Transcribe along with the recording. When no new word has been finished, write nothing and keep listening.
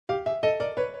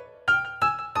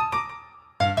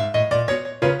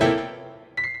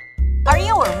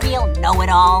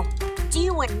know-it-all? Do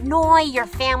you annoy your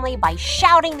family by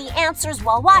shouting the answers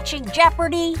while watching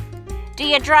Jeopardy? Do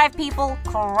you drive people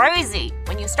crazy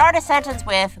when you start a sentence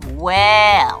with,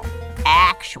 well,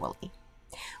 actually?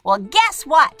 Well, guess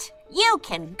what? You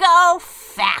can go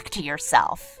fact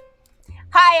yourself.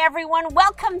 Hi, everyone.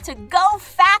 Welcome to Go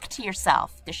Fact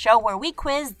Yourself, the show where we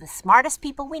quiz the smartest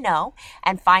people we know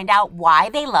and find out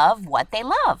why they love what they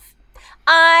love.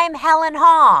 I'm Helen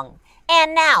Hong.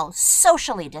 And now,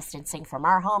 socially distancing from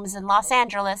our homes in Los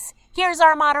Angeles, here's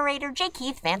our moderator, J.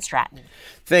 Keith Van Straten.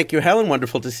 Thank you, Helen.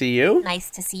 Wonderful to see you. Nice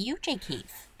to see you, J.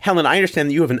 Keith. Helen, I understand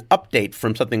that you have an update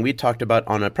from something we talked about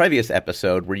on a previous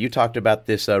episode where you talked about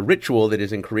this ritual that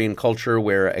is in Korean culture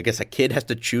where I guess a kid has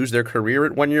to choose their career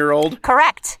at 1 year old.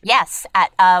 Correct. Yes.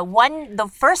 At the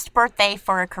first birthday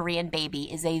for a Korean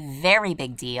baby is a very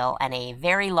big deal and a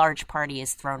very large party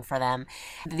is thrown for them.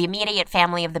 The immediate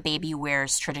family of the baby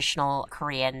wears traditional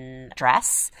Korean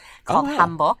dress called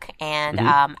hanbok, and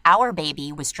our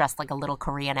baby was dressed like a little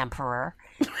Korean emperor.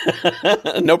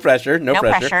 No pressure. No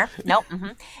pressure. Nope.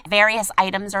 Various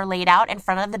items are laid out in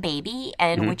front of the baby,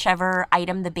 and whichever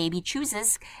item the baby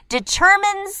chooses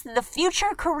determines the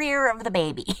future career of the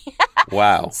baby.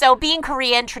 Wow. So being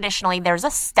Korean, traditionally, there's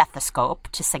a stethoscope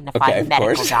to signify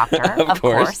medical doctor. Of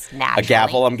course, naturally. A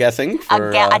gavel, I'm guessing.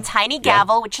 A tiny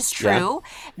gavel, which is true.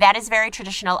 Yeah. That is very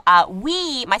traditional.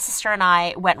 My sister and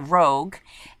I, went rogue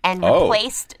and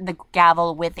replaced the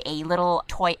gavel with a little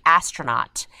toy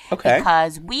astronaut. Okay.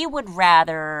 Because we would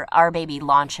rather our baby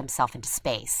launch himself into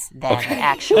space than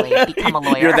actually become a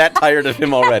lawyer. You're that tired of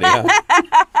him already, huh?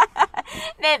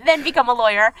 Then become a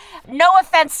lawyer. No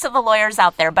offense to the lawyers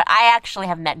out there, but I actually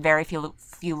have met very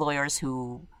few lawyers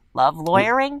who love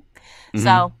lawyering.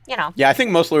 So, Yeah, I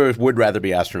think most lawyers would rather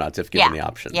be astronauts if given the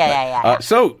option. Yeah.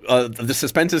 So, the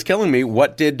suspense is killing me.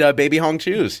 What did Baby Hong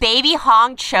choose? Baby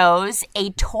Hong chose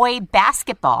a toy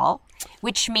basketball,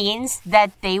 which means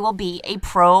that they will be a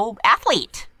pro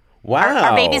athlete. Wow.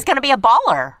 Our baby's going to be a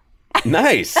baller.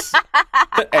 Nice.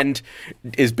 And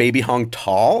is Baby Hong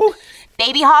tall?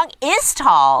 Baby Hong is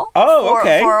tall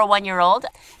for a 1 year old.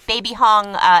 Baby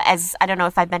Hong, as I don't know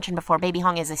if I've mentioned before, Baby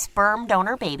Hong is a sperm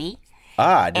donor baby.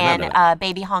 I did not know that.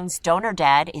 Baby Hong's donor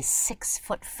dad is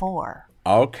 6'4".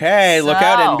 Okay, look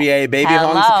out, NBA. Baby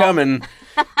Hong's coming.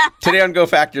 Today on Go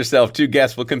Fact Yourself, two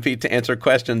guests will compete to answer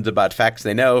questions about facts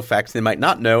they know, facts they might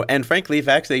not know, and frankly,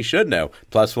 facts they should know.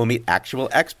 Plus, we'll meet actual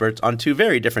experts on two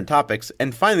very different topics.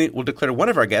 And finally, we'll declare one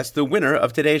of our guests the winner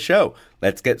of today's show.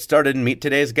 Let's get started and meet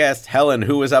today's guest. Helen,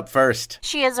 who is up first?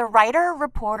 She is a writer,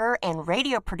 reporter, and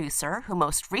radio producer who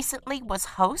most recently was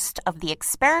host of the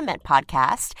Experiment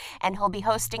podcast, and who'll be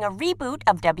hosting a reboot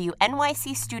of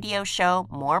WNYC studio show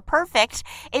More Perfect.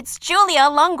 It's Julia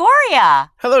Longoria.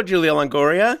 Hello, Julia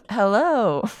Longoria.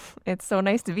 Hello. It's so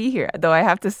nice to be here. Though I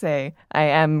have to say, I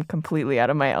am completely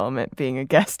out of my element being a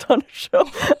guest on a show.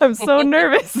 I'm so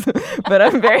nervous, but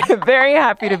I'm very, very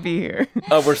happy to be here.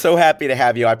 Oh, we're so happy to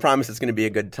have you. I promise it's going to be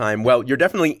a good time. Well, you're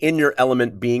definitely in your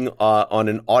element being on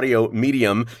an audio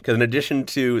medium, because in addition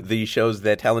to the shows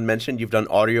that Helen mentioned, you've done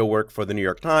audio work for the New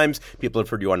York Times. People have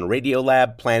heard you on Radio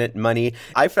Lab, Planet Money.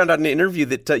 I found out in an interview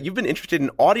that you've been interested in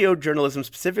audio journalism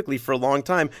specifically for a long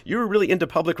time. You were really into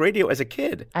public radio as a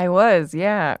kid. I was,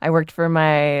 yeah. I worked for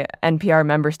my NPR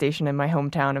member station in my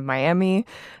hometown of Miami,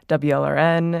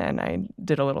 WLRN, and I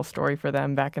did a little story for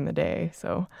them back in the day.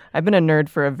 So I've been a nerd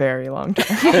for a very long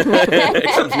time. It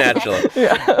comes natural.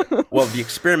 Yeah. Well, the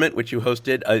experiment which you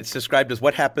hosted, it's described as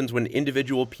what happens when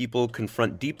individual people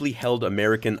confront deeply held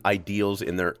American ideals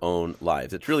in their own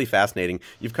lives. It's really fascinating.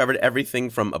 You've covered everything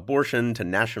from abortion to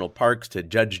national parks to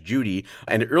Judge Judy.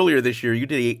 And earlier this year, you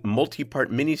did a multi-part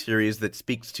miniseries that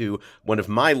speaks to one of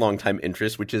my longtime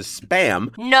interests, which is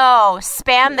Spam. No,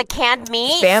 Spam the canned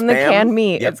meat? Spam the canned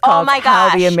meat. Yep. It's called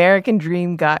How the American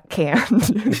Dream Got Canned.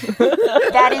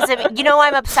 That is,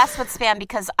 I'm obsessed with Spam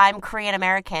because I'm Korean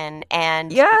American,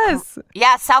 and yes,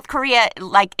 South Korea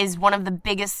is one of the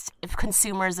biggest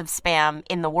consumers of Spam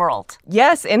in the world.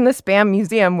 Yes, in the Spam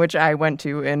Museum, which I went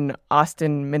to in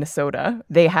Austin, Minnesota,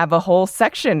 they have a whole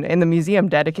section in the museum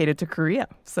dedicated to Korea.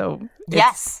 So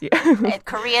yes,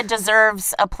 Korea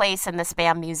deserves a place in the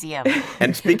Spam Museum.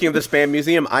 And speaking of the Spam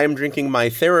Museum, I am drinking my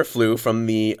Theraflu from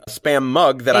the Spam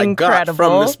mug that I got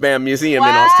from the Spam Museum in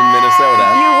Austin,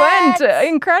 Minnesota. You went!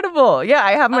 Incredible. Yeah,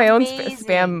 I have my own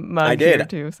Spam mug here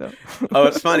too. So. Oh,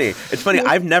 it's funny. It's funny.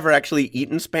 I've never actually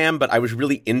eaten Spam, but I was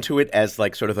really into it as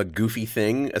sort of a goofy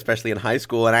thing, especially in high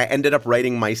school. And I ended up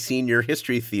writing my senior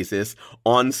history thesis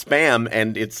on Spam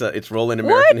and its role in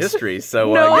American history.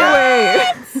 So no way.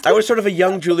 I was sort of a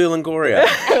young Julia Longoria.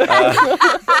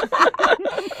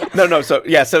 No. So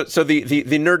the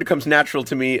nerd comes natural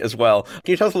to me as well.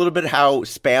 Can you tell us a little bit how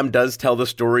Spam does tell the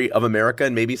story of America,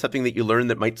 and maybe something that you learned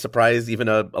that might surprise even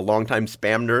a longtime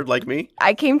Spam nerd like me?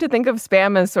 I came to think of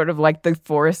Spam as sort of like the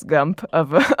Forrest Gump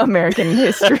of American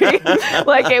history.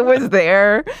 Like it was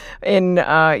there in,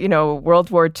 World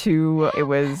War II. It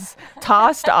was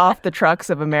tossed off the trucks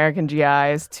of American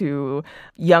GIs to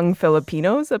young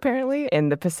Filipinos, apparently, in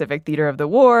the Pacific theater of the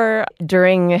war.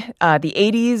 During the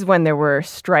 80s, when there were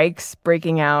strikes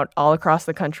breaking out all across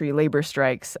the country, labor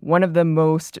strikes, one of the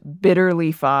most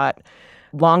bitterly fought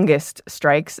longest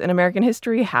strikes in American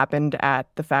history happened at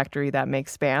the factory that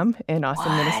makes Spam in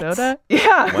Austin, Minnesota.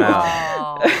 Yeah.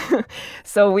 Wow.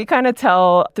 So we kind of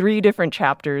tell 3 different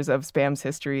chapters of Spam's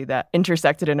history that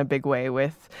intersected in a big way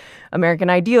with American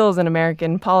ideals and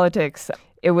American politics.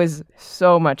 It was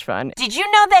so much fun. Did you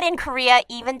know that in Korea,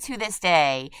 even to this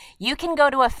day, you can go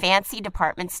to a fancy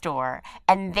department store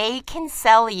and they can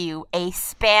sell you a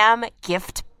Spam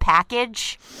gift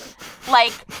package?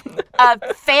 Like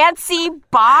a fancy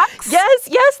box? Yes,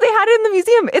 they had it in the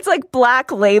museum. It's like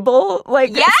Black Label,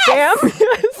 like Spam.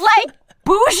 Like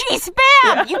bougie Spam.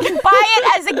 Yeah. You can buy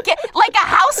it as a gift, like a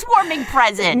housewarming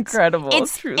present. Incredible.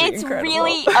 It's incredible.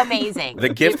 Really amazing. The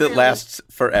gift that lasts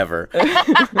forever.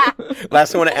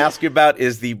 Last thing I want to ask you about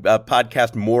is the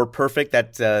podcast More Perfect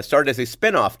that started as a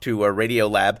spinoff to Radio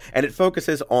Lab, and it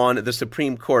focuses on the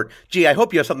Supreme Court. Gee, I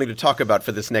hope you have something to talk about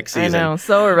for this next season. I know,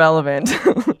 so irrelevant.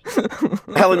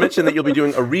 Helen mentioned that you'll be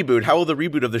doing a reboot. How will the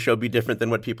reboot of the show be different than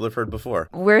what people have heard before?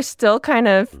 We're still kind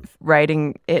of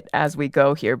writing it as we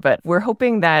go here, but we're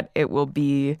hoping that it will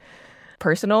be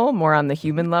personal, more on the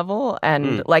human level.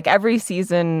 And like every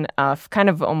season kind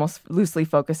of almost loosely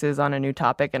focuses on a new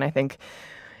topic. And I think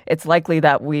it's likely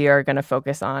that we are going to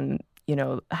focus on,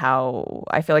 how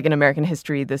I feel like in American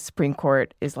history, the Supreme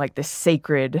Court is like this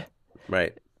sacred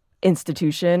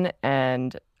institution.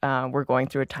 And we're going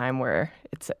through a time where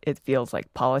it feels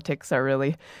like politics are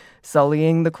really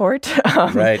sullying the court.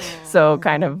 So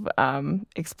kind of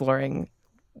exploring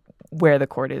where the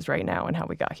court is right now and how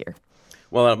we got here.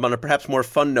 Well, on a perhaps more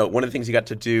fun note, one of the things you got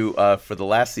to do for the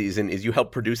last season is you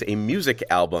helped produce a music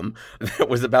album that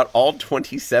was about all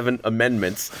 27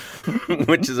 amendments,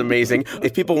 which is amazing.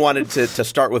 If people wanted to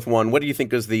start with one, what do you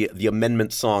think is the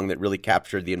amendment song that really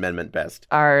captured the amendment best?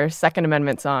 Our Second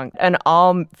Amendment song, an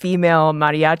all-female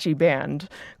mariachi band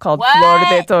called Flor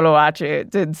de Toloache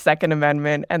did Second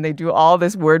Amendment, and they do all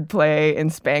this wordplay in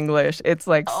Spanglish. It's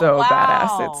like so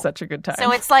badass. It's such a good time.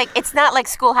 So it's not like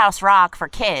Schoolhouse Rock for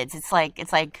kids. It's like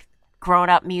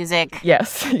grown-up music.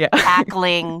 Yes, yeah.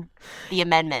 Tackling the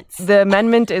amendments. The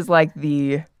amendment is like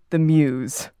the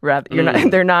muse. Rather,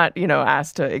 they're not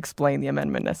asked to explain the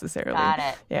amendment necessarily. Got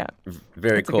it. Yeah.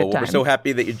 Very cool. Well, we're so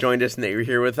happy that you joined us and that you're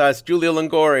here with us, Julia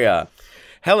Longoria.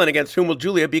 Helen, against whom will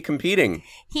Julia be competing?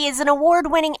 He is an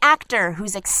award-winning actor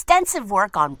whose extensive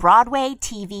work on Broadway,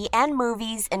 TV, and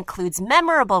movies includes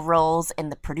memorable roles in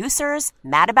The Producers,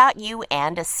 Mad About You,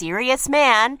 and A Serious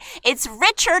Man. It's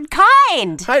Richard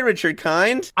Kind. Hi, Richard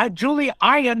Kind. Julie,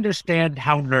 I understand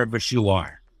how nervous you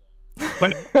are.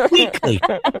 But weekly,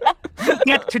 you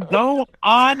get to go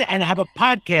on and have a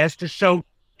podcast to show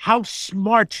how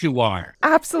smart you are.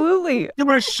 Absolutely. There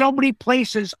are so many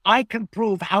places I can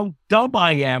prove how dumb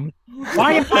I am.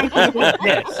 Why am I doing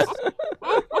this?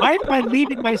 Why am I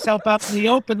leaving myself out in the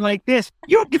open like this?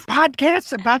 You do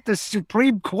podcasts about the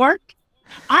Supreme Court?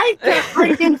 I did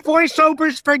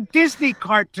voiceovers for Disney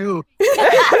cartoons.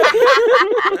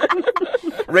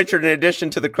 Richard, in addition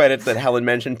to the credits that Helen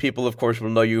mentioned, people, of course, will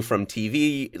know you from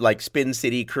TV like Spin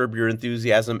City, Curb Your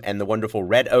Enthusiasm, and the wonderful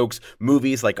Red Oaks,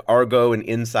 movies like Argo and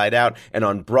Inside Out, and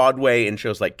on Broadway in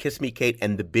shows like Kiss Me, Kate,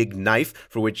 and The Big Knife,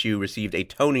 for which you received a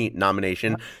Tony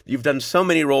nomination. You've done so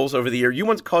many roles over the year. You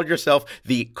once called yourself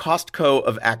the Costco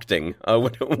of acting.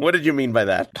 What did you mean by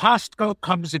that? Costco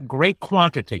comes in great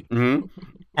quantity. Mm-hmm.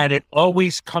 And it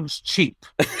always comes cheap.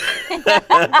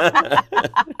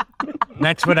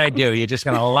 That's what I do. You're just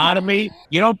going to lot of me.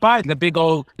 You don't buy the big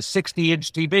old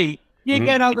 60-inch TV. You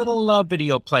get a little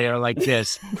video player like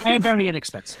this. And very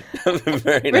inexpensive.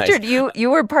 Very nice. Richard, you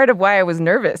were part of why I was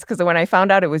nervous, because when I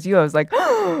found out it was you, I was like,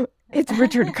 oh, it's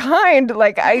Richard Kind.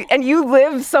 And you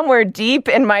live somewhere deep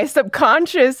in my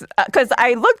subconscious, because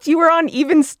I looked, you were on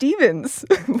Even Stevens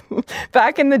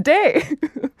back in the day.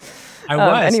 I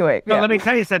was. Anyway. No, let me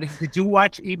tell you something. Did you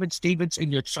watch Even Stevens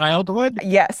in your childhood?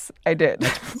 Yes, I did.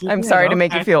 I'm sorry to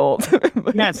make you feel old.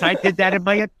 Yes, I did that in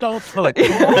my adulthood.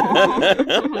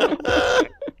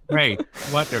 Great.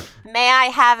 Wonderful. May I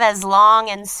have as long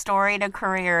and storied a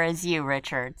career as you,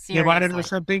 Richard? Seriously. You want to know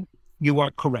something? You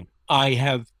are correct. I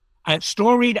have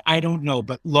storied, I don't know,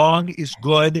 but long is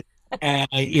good.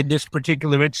 in this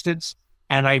particular instance.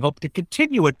 And I hope to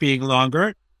continue it being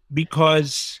longer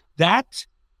because that,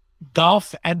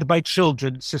 golf, and my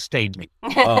children sustained me.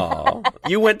 Oh,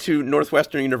 you went to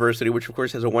Northwestern University, which of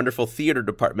course has a wonderful theater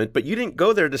department, but you didn't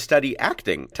go there to study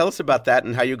acting. Tell us about that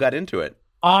and how you got into it.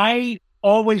 I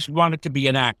always wanted to be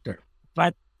an actor,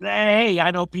 but hey,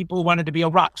 I know people wanted to be a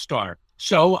rock star.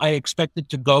 So I expected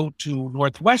to go to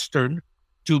Northwestern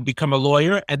to become a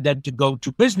lawyer and then to go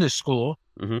to business school.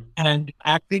 And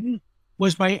acting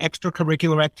was my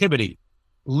extracurricular activity.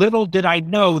 Little did I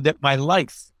know that my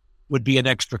life would be an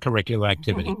extracurricular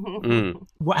activity.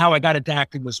 How I got into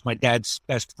acting was my dad's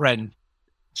best friend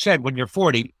said, when you're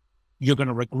 40, you're going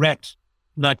to regret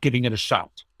not giving it a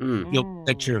shot. You'll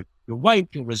resent your wife,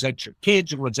 you'll resent your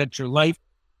kids, you'll resent your life.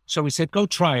 So he said, go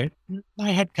try it. I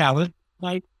had talent.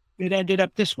 It ended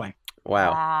up this way.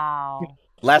 Wow.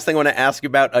 Last thing I want to ask you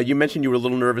about, you mentioned you were a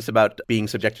little nervous about being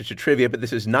subjected to trivia, but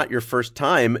this is not your first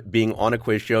time being on a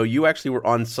quiz show. You actually were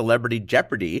on Celebrity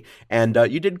Jeopardy, and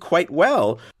you did quite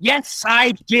well. Yes,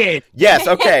 I did. Yes,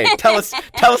 okay. Tell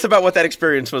us about what that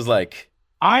experience was like.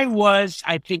 I was,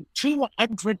 I think,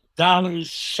 $200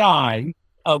 shy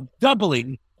of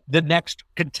doubling the next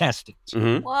contestant.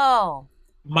 Whoa.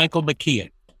 Michael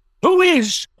McKeon, who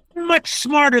is much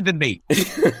smarter than me.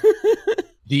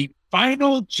 The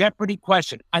final Jeopardy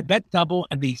question, I bet double,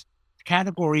 and the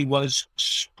category was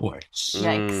sports.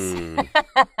 Yikes.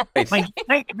 My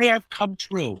nightmare have come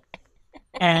true.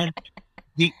 And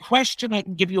the question, I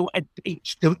can give you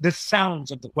the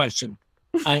sounds of the question.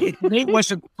 It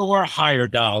wasn't Thor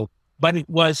Heyerdahl, but it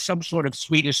was some sort of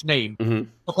Swedish name.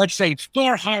 But let's say it's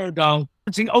Thor Heyerdahl.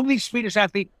 It's the only Swedish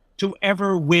athlete to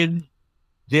ever win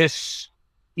this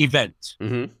event.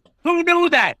 Who knew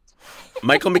that?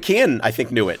 Michael McKeon, I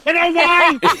think, knew it. And I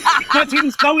why? Because he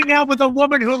was going out with a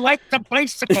woman who liked to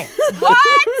bicycle. What?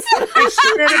 I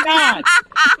swear to God.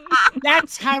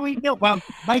 That's how he knew. Well,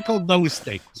 Michael knows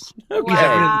things. Okay.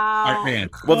 Wow.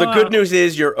 Man. Well, the good news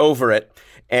is you're over it.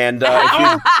 And No,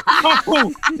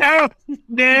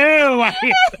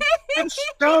 I'm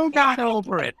so not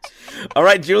over it. All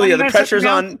right, Julia, the Unless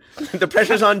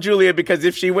pressure's on Julia, because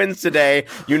if she wins today,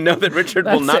 you know that Richard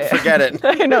will not forget it.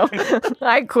 I know.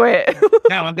 I quit.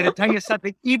 Now, I'm going to tell you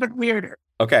something even weirder.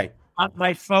 Okay.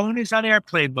 My phone is on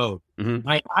airplane mode.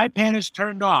 My iPad is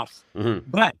turned off.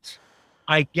 But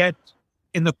I get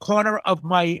in the corner of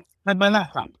my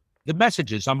laptop the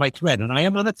messages on my thread, and I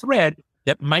am on a thread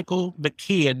that Michael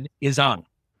McKeon is on.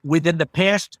 Within the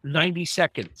past 90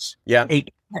 seconds, a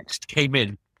text came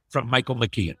in from Michael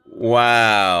McKeon.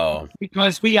 Wow.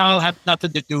 Because we all have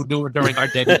nothing to do during our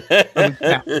day.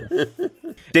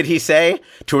 Did he say,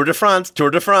 Tour de France,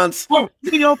 Tour de France? Oh,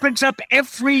 he opens up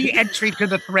every entry to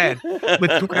the thread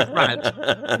with Tour de France.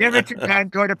 Every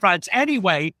time Tour de France.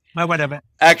 Anyway, whatever.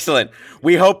 Excellent.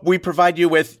 We hope we provide you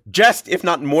with just, if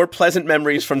not more, pleasant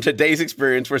memories from today's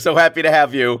experience. We're so happy to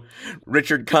have you.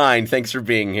 Richard Kind, thanks for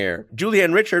being here. Julia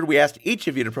and Richard, we asked each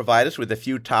of you to provide us with a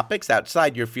few topics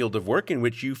outside your field of work in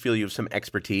which you feel you have some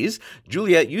expertise.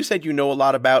 Julia, you said you know a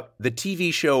lot about the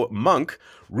TV show Monk,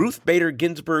 Ruth Bader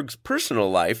Ginsburg's personal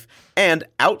life, and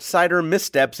outsider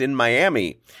missteps in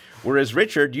Miami. Whereas,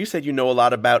 Richard, you said you know a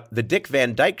lot about The Dick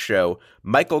Van Dyke Show,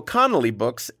 Michael Connolly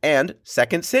books, and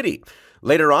Second City.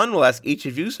 Later on, we'll ask each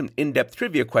of you some in-depth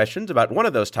trivia questions about one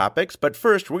of those topics, but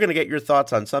first, we're going to get your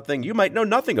thoughts on something you might know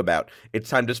nothing about.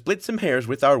 It's time to split some hairs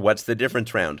with our What's the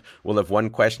Difference round. We'll have one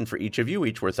question for each of you,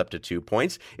 each worth up to 2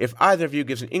 points. If either of you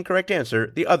gives an incorrect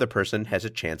answer, the other person has a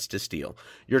chance to steal.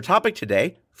 Your topic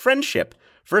today, friendship.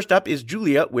 First up is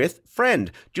Julia with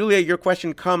Friend. Julia, your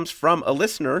question comes from a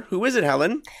listener. Who is it,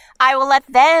 Helen? I will let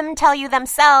them tell you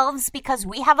themselves because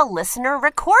we have a listener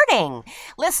recording.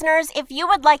 Listeners, if you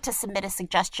would like to submit a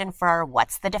suggestion for our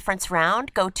What's the Difference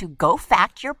round, go to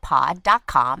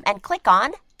gofactyourpod.com and click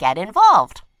on Get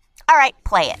Involved. All right,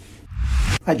 play it.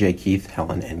 Hi, Jay, Keith,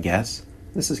 Helen, and guests.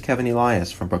 This is Kevin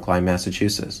Elias from Brookline,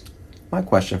 Massachusetts. My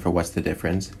question for What's the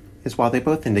Difference is, while they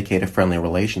both indicate a friendly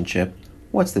relationship,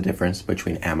 what's the difference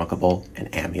between amicable and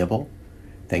amiable?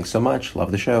 Thanks so much.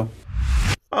 Love the show.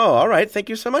 Oh, all right. Thank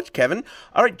you so much, Kevin.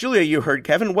 All right, Julia, you heard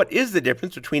Kevin. What is the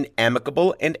difference between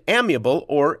amicable and amiable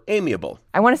or amiable?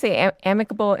 I want to say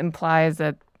amicable implies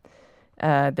that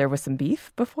there was some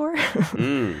beef before,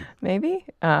 maybe.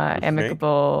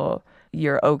 Amicable,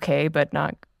 you're okay, but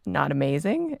not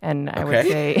amazing. And I would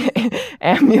say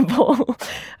amiable.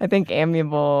 I think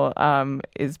amiable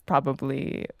is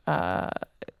probably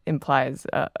implies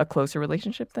a closer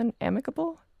relationship than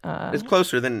amicable. It's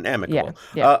closer than amicable.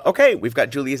 Yeah. Okay, we've got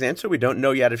Julia's answer. We don't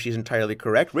know yet if she's entirely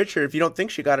correct. Richard, if you don't think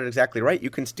she got it exactly right, you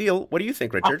can steal. What do you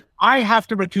think, Richard? I have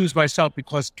to recuse myself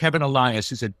because Kevin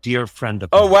Elias is a dear friend of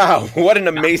Oh, mine. wow. What an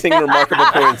amazing, remarkable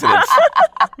coincidence.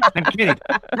 I'm kidding.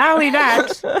 Not only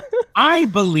that, I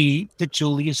believe that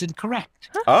Julie is incorrect.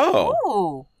 Oh.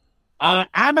 Ooh.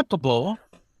 Amicable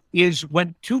is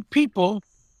when two people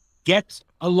get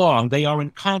along. They are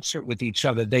in concert with each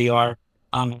other. They are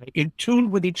in tune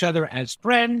with each other as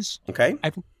friends. Okay.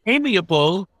 I think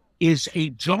amiable is a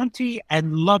jaunty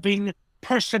and loving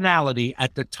personality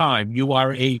at the time. You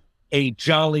are a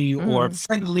jolly or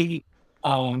friendly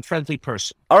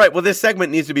person. All right, well, this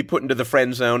segment needs to be put into the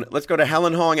friend zone. Let's go to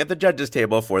Helen Hong at the judges'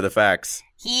 table for the facts.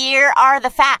 Here are the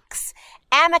facts.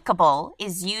 Amicable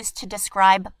is used to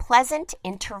describe pleasant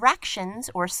interactions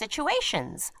or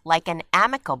situations, like an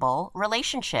amicable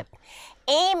relationship.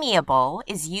 Amiable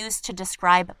is used to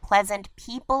describe pleasant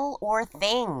people or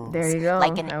things. There you go.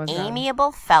 Like an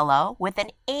amiable fellow with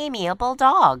an amiable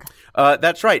dog.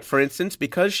 That's right. For instance,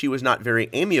 because she was not very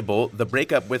amiable, the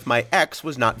breakup with my ex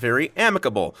was not very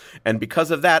amicable. And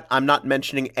because of that, I'm not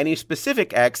mentioning any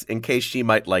specific ex in case she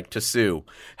might like to sue.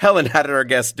 Helen, how did our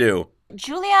guest do?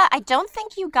 Julia, I don't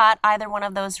think you got either one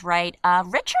of those right.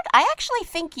 Richard, I actually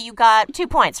think you got 2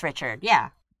 points, Richard.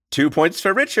 Yeah. 2 points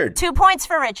for Richard. 2 points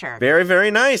for Richard. Very, very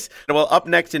nice. Well, up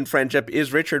next in friendship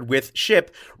is Richard with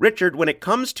ship. Richard, when it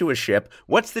comes to a ship,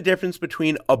 what's the difference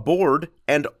between aboard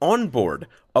and on board?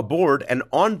 Aboard and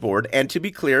on board. And to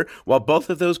be clear, while both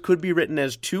of those could be written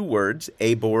as two words,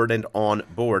 aboard and on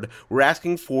board, we're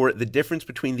asking for the difference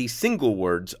between the single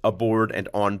words aboard and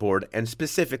on board, and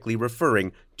specifically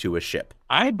referring to a ship.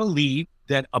 I believe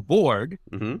that aboard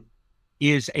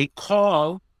is a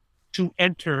call to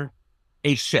enter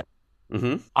a ship.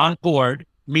 On board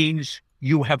means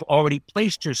you have already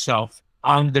placed yourself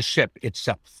on the ship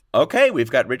itself. Okay, we've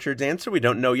got Richard's answer. We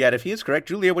don't know yet if he is correct.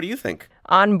 Julia, what do you think?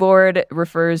 On board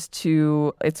refers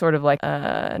to, it's sort of like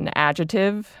an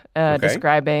adjective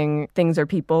describing things or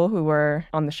people who were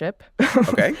on the ship.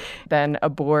 Okay. Then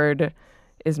aboard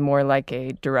is more like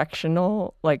a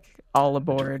directional, like all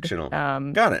aboard. Directional.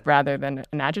 Got it. Rather than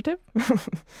an adjective.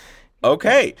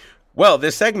 Okay. Well,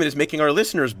 this segment is making our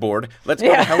listeners bored. Let's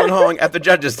go to Helen Hong at the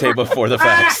judges' table for the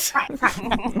facts.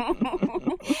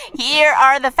 Here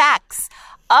are the facts.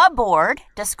 Aboard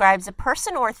describes a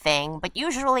person or thing, but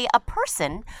usually a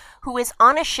person who is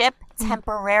on a ship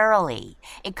temporarily.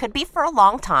 It could be for a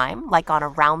long time, like on a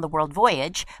round-the-world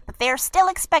voyage, but they are still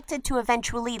expected to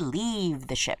eventually leave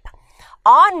the ship.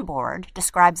 On board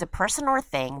describes a person or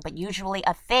thing, but usually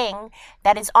a thing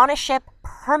that is on a ship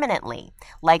permanently,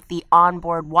 like the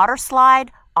onboard water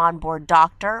slide, onboard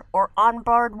doctor, or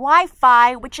onboard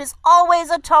Wi-Fi, which is always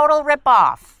a total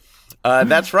ripoff.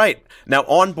 That's right. Now,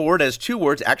 on board as two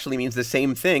words actually means the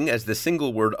same thing as the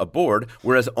single word aboard,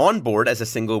 whereas on board as a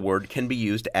single word can be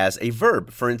used as a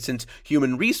verb. For instance,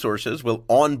 human resources will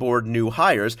onboard new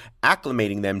hires,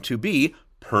 acclimating them to be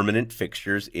permanent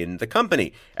fixtures in the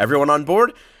company. Everyone on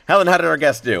board? Helen, how did our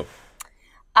guest do?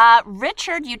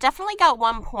 Richard, you definitely got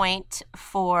 1 point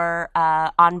for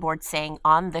on board saying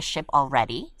on the ship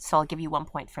already, so I'll give you 1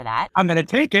 point for that. I'm going to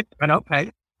take it, but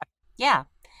okay. Yeah,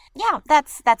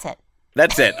 that's it.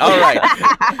 That's it. All right.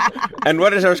 And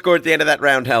what is our score at the end of that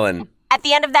round, Helen? At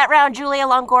the end of that round, Julia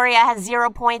Longoria has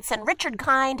 0 points and Richard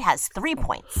Kind has 3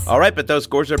 points. All right, but those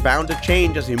scores are bound to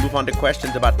change as we move on to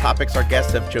questions about topics our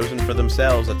guests have chosen for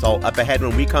themselves. That's all up ahead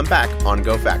when we come back on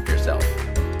Go Fact Yourself.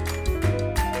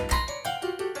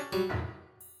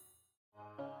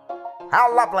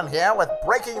 Hal Lublin here with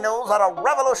breaking news on a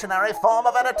revolutionary form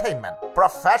of entertainment,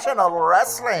 professional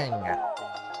wrestling.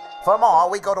 For more,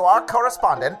 we go to our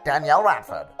correspondent, Danielle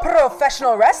Radford.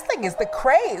 Professional wrestling is the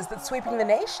craze that's sweeping the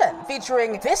nation,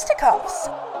 featuring fisticuffs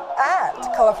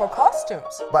and colorful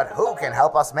costumes. But who can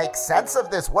help us make sense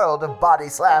of this world of body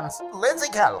slams? Lindsay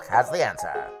Kelk has the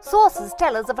answer. Sources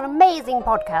tell us of an amazing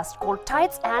podcast called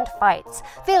Tights and Fights,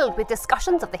 filled with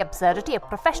discussions of the absurdity of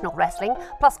professional wrestling,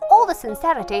 plus all the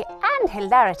sincerity and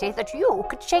hilarity that you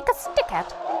could shake a stick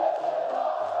at.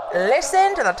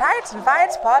 Listen to the Tights and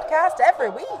Fights podcast every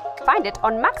week. Find it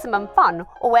on Maximum Fun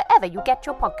or wherever you get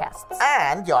your podcasts.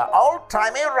 And your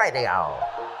old-timey radio.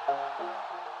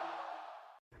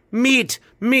 Meat,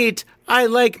 I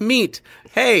like meat.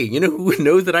 Hey, you know who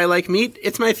knows that I like meat?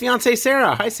 It's my fiancée,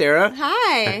 Sarah. Hi, Sarah.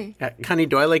 Hi. Honey,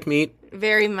 do I like meat?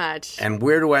 Very much. And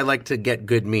where do I like to get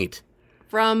good meat?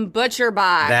 From Butcher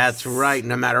Box. That's right.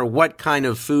 No matter what kind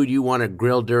of food you want to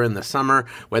grill during the summer,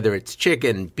 whether it's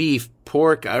chicken, beef,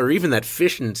 pork, or even that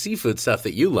fish and seafood stuff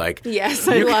that you like. Yes,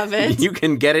 I love it. You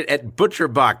can get it at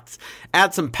ButcherBox.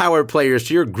 Add some power players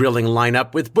to your grilling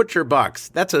lineup with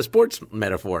ButcherBox. That's a sports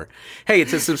metaphor. Hey,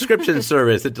 it's a subscription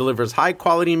service that delivers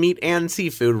high-quality meat and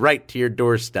seafood right to your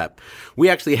doorstep. We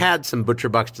actually had some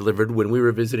ButcherBox delivered when we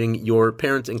were visiting your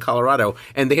parents in Colorado,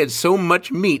 and they had so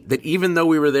much meat that even though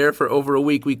we were there for over a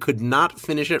week, we could not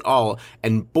finish it all,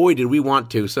 and boy, did we want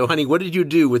to. So, honey, what did you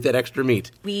do with that extra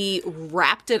meat? We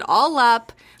wrapped it all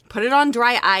up, put it on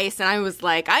dry ice, and I was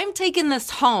like, I'm taking this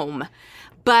home.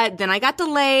 But then I got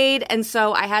delayed, and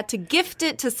so I had to gift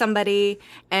it to somebody,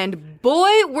 and boy,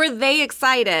 were they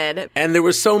excited. And there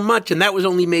was so much, and that was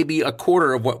only maybe a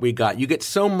quarter of what we got. You get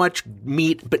so much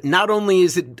meat, but not only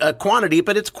is it quantity,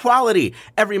 but it's quality.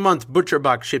 Every month,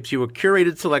 ButcherBox ships you a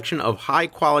curated selection of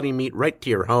high-quality meat right to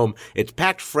your home. It's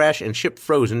packed fresh and shipped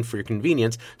frozen for your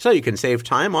convenience, so you can save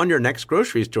time on your next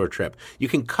grocery store trip. You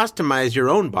can customize your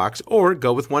own box or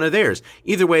go with one of theirs.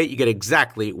 Either way, you get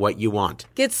exactly what you want.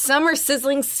 Get summer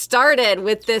sizzling started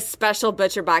with this special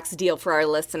ButcherBox deal for our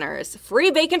listeners.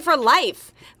 Free bacon for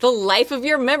life. The life of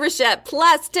your membership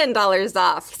plus $10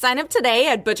 off. Sign up today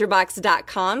at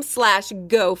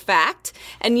butcherbox.com/GoFact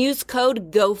and use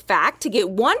code GoFact to get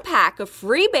 1 pack of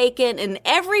free bacon in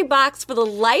every box for the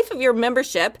life of your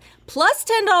membership plus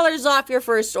 $10 off your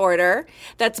first order.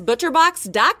 That's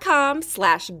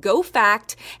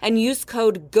butcherbox.com/GoFact and use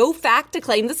code GoFact to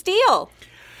claim this deal.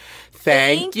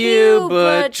 Thank you,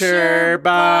 ButcherBox.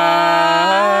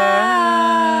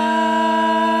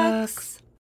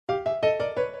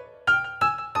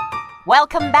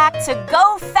 Welcome back to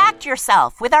Go Fact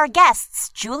Yourself with our guests,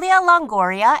 Julia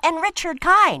Longoria and Richard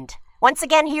Kind. Once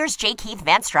again, here's J. Keith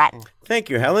Van Straten. Thank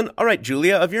you, Helen. All right,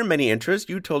 Julia, of your many interests,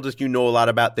 you told us you know a lot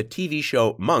about the TV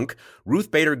show Monk, Ruth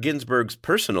Bader Ginsburg's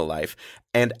personal life,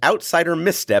 and outsider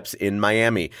missteps in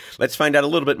Miami. Let's find out a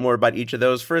little bit more about each of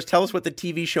those. First, tell us what the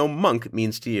TV show Monk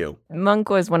means to you.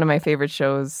 Monk was one of my favorite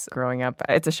shows growing up.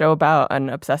 It's a show about an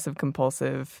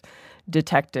obsessive-compulsive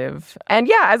detective. And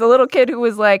yeah, as a little kid who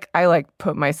was like, I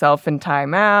put myself in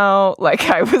timeout.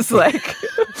 I was like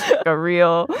a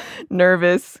real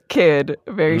nervous kid,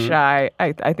 very shy.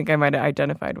 I think I might have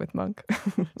identified with Monk.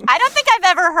 I don't think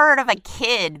I've ever heard of a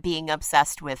kid being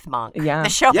obsessed with Monk. Yeah. The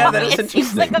show, Yeah, that is it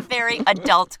seems like interesting. a very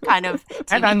adult kind of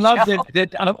TV And I love show.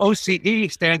 that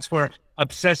OCD stands for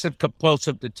obsessive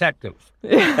compulsive detective.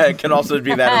 It can also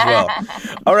be that as well.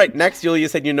 All right, next, Julia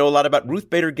said you know a lot about Ruth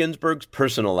Bader Ginsburg's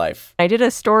personal life. I did a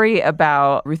story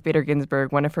about Ruth Bader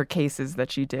Ginsburg, one of her cases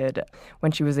that she did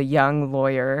when she was a young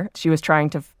lawyer. She was trying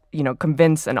to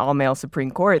convince an all-male Supreme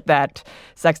Court that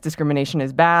sex discrimination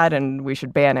is bad and we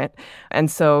should ban it. And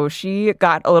so she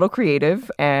got a little creative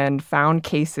and found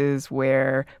cases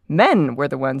where men were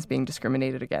the ones being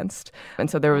discriminated against.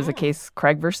 And so there was a case,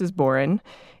 Craig versus Boren,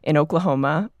 in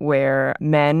Oklahoma, where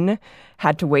men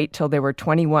had to wait till they were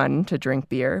 21 to drink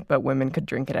beer, but women could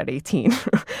drink it at 18.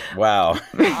 Wow.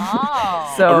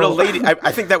 Oh. So A real lady.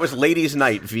 I think that was ladies'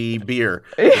 night v. beer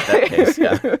in that case.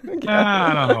 Yeah.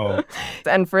 Oh.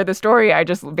 And for the story, I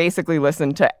just basically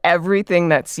listened to everything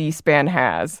that C-SPAN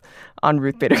has on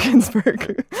Ruth Bader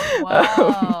Ginsburg.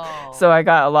 Whoa. So I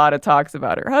got a lot of talks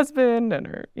about her husband and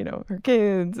her, her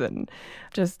kids, and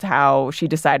just how she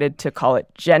decided to call it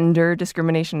gender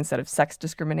discrimination instead of sex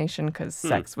discrimination because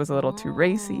sex was a little too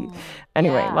racy.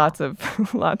 Anyway, Yeah.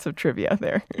 lots of trivia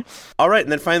there. All right,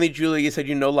 and then finally, Julia, you said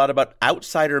you know a lot about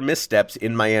outsider missteps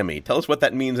in Miami. Tell us what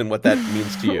that means and what that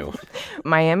means to you.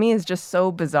 Miami is just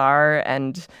so bizarre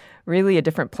and really a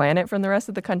different planet from the rest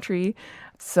of the country.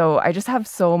 So I just have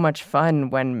so much fun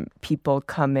when people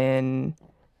come in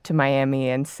to Miami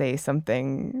and say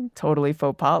something totally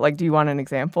faux pas. Do you want an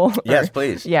example? Yes,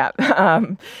 please. Yeah.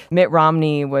 Mitt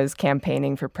Romney was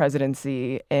campaigning for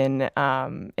presidency in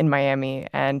Miami,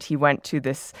 and he went to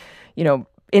this,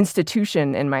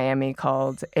 institution in Miami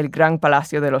called El Gran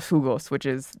Palacio de los Jugos, which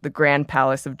is the Grand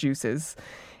Palace of Juices.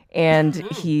 And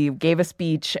he gave a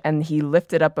speech, and he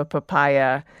lifted up a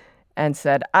papaya and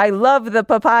said, "I love the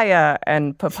papaya."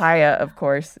 And papaya, of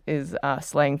course, is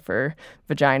slang for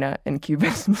vagina in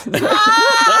Cuban.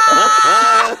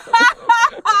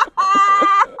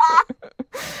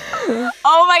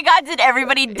 Oh my God, did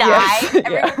everybody die? Yes, yeah.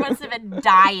 Everyone must have been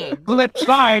dying. Flip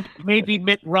side, maybe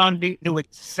Mitt Romney knew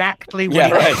exactly what Yeah,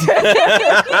 he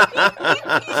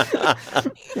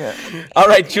right. All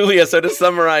right, Julia, so to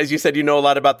summarize, you said you know a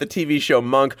lot about the TV show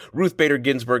Monk, Ruth Bader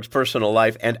Ginsburg's personal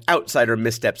life, and outsider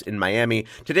missteps in Miami.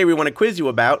 Today we want to quiz you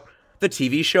about the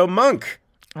TV show Monk.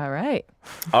 All right.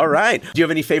 All right. Do you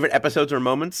have any favorite episodes or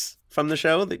moments from the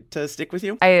show to stick with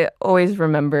you? I always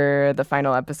remember the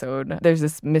final episode. There's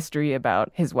this mystery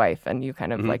about his wife, and you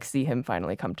kind of like see him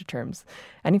finally come to terms.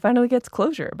 And he finally gets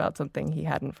closure about something he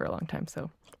hadn't for a long time. So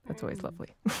that's always lovely.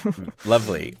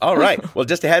 Lovely. All right. Well,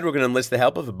 just ahead, we're going to enlist the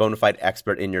help of a bona fide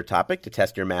expert in your topic to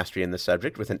test your mastery in the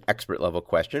subject with an expert-level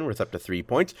question worth up to 3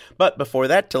 points. But before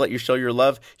that, to let you show your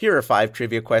love, here are 5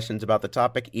 trivia questions about the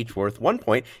topic, each worth 1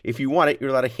 point. If you want it,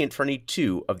 you're allowed a hint for any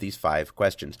 2 of these 5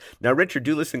 questions. Now, Richard,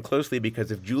 do listen closely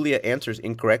because if Julia answers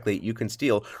incorrectly, you can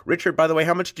steal. Richard, by the way,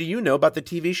 how much do you know about the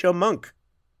TV show Monk?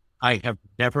 I have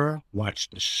never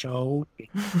watched the show.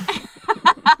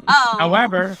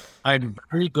 However, I'm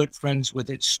very good friends with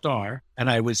its star,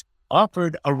 and I was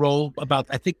offered a role about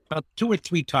 2 or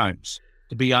 3 times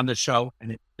to be on the show,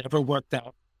 and it never worked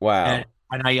out. Wow.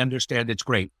 And I understand it's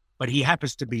great. But he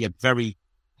happens to be a very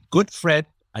good friend,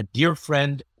 a dear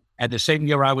friend, and the same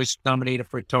year I was nominated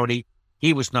for a Tony,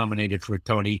 he was nominated for a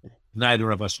Tony. Neither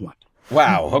of us won.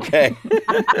 Wow, okay.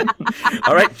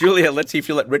 All right, Julia, let's see if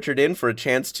you let Richard in for a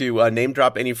chance to name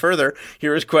drop any further.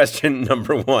 Here is question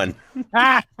number 1.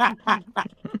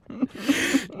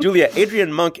 Julia,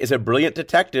 Adrian Monk is a brilliant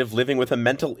detective living with a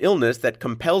mental illness that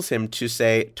compels him to,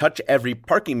 say, touch every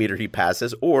parking meter he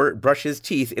passes or brush his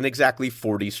teeth in exactly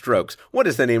 40 strokes. What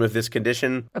is the name of this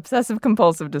condition?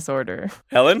 Obsessive-compulsive disorder.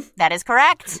 Helen? That is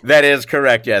correct. That is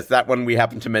correct, yes. That one we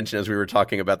happened to mention as we were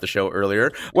talking about the show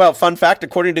earlier. Well, fun fact,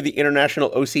 according to the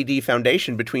International OCD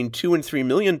Foundation, between 2 and 3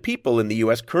 million people in the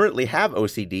U.S. currently have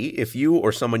OCD. If you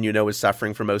or someone you know is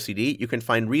suffering from OCD, you can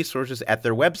find resources at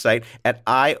their website at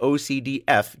iocdf.org.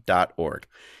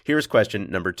 Here's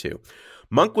question number 2.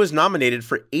 Monk was nominated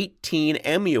for 18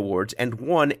 Emmy Awards and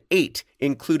won 8,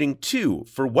 including 2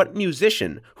 for what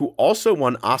musician who also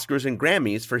won Oscars and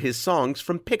Grammys for his songs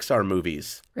from Pixar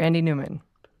movies? Randy Newman.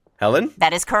 Helen?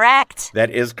 That is correct.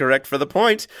 That is correct for the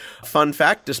point. Fun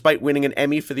fact, despite winning an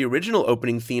Emmy for the original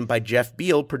opening theme by Jeff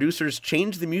Beal, producers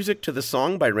changed the music to the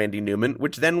song by Randy Newman,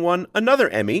 which then won another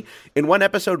Emmy. In one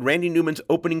episode, Randy Newman's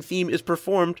opening theme is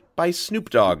performed by Snoop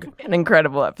Dogg. An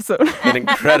incredible episode. An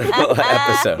incredible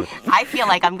episode. I feel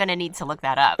like I'm going to need to look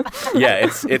that up. Yeah,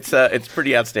 it's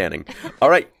pretty outstanding. All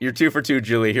right, you're 2 for 2,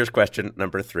 Julie. Here's question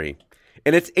number 3.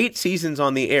 In its 8 seasons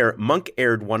on the air, Monk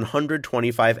aired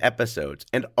 125 episodes,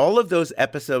 and all of those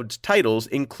episodes' titles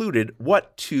included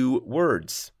what 2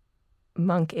 words?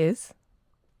 Monk is?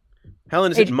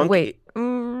 Helen, is it Monk? Wait,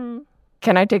 can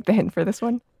I take the hint for this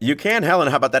one? You can, Helen.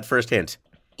 How about that first hint?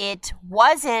 It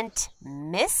wasn't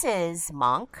Mrs.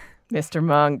 Monk. Mr.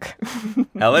 Monk.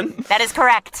 Helen? That is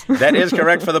correct. That is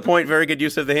correct for the point. Very good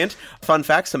use of the hint. Fun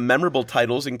fact, some memorable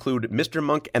titles include Mr.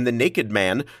 Monk and the Naked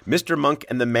Man, Mr. Monk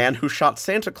and the Man Who Shot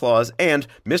Santa Claus, and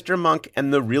Mr. Monk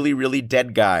and the Really, Really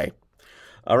Dead Guy.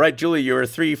 All right, Julie, you're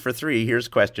 3 for 3. Here's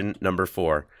question number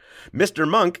 4. Mr.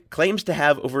 Monk claims to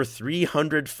have over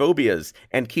 300 phobias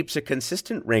and keeps a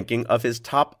consistent ranking of his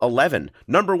top 11.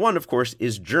 Number 1, of course,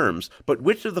 is germs, but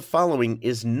which of the following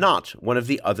is not one of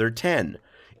the other 10?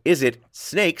 Is it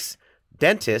snakes,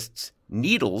 dentists,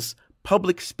 needles,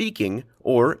 public speaking,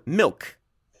 or milk?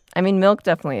 I mean, milk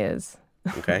definitely is.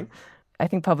 Okay. I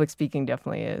think public speaking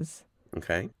definitely is.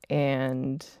 Okay.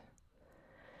 And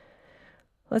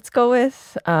let's go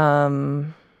with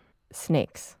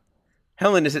snakes.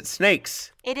 Helen, is it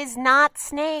snakes? It is not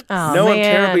snakes. Oh, no, man. I'm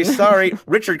terribly sorry.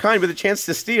 Richard Kind with a chance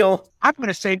to steal. I'm going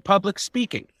to say public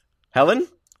speaking. Helen?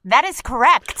 That is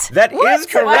correct. That is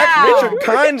correct. Wow. Richard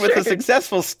Kind with a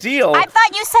successful steal. I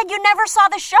thought you said you never saw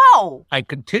the show. I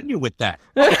continue with that.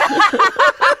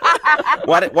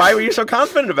 Why were you so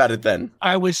confident about it then?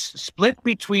 I was split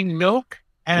between milk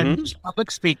and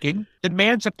public speaking. The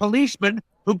man's a policeman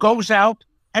who goes out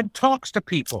and talks to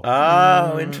people.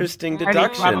 Oh, interesting And he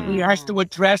deduction. probably has to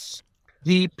address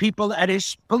the people at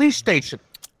his police station.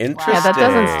 Interesting. Yeah, that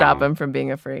doesn't stop him from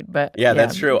being afraid, but Yeah,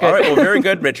 that's true. good. All right, well, very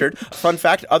good, Richard. Fun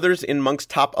fact, others in Monk's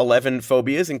top 11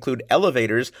 phobias include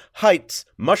elevators, heights,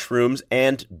 mushrooms,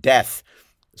 and death.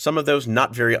 Some of those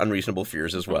not very unreasonable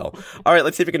fears as well. All right,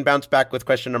 let's see if we can bounce back with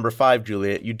question number 5,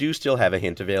 Julia. You do still have a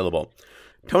hint available.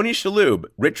 Tony Shalhoub,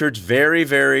 Richard's very,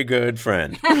 very good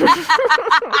friend,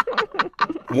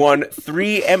 won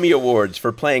 3 Emmy Awards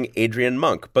for playing Adrian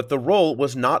Monk, but the role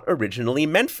was not originally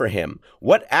meant for him.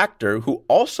 What actor who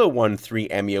also won 3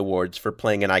 Emmy Awards for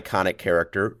playing an iconic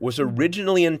character was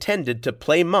originally intended to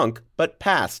play Monk, but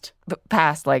passed? But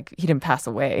passed, like he didn't pass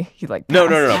away. He like No.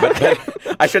 passed.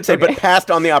 But I should say, but passed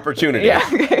on the opportunity. Yeah.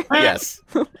 Okay. Yes.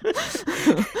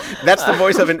 That's the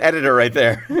voice of an editor right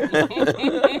there.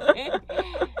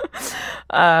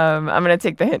 I'm gonna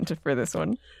take the hint for this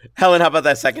one. Helen, how about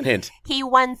that second hint? He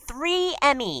won 3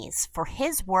 Emmys for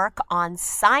his work on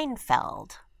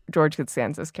Seinfeld. George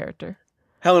Costanza's character.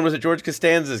 Helen, was it George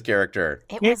Costanza's character?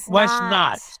 It was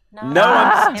not. No,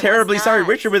 I'm It terribly was sorry. not.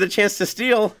 Richard with a chance to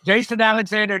steal. Jason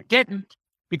Alexander didn't,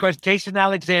 because Jason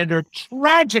Alexander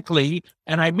tragically,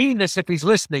 and I mean this if he's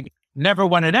listening, never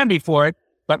won an Emmy for it,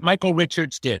 but Michael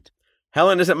Richards did.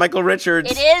 Helen, is it Michael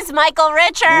Richards? It is Michael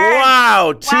Richards.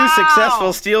 Wow, two Wow.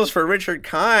 successful steals for Richard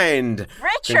Kind.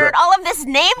 Richard, all of this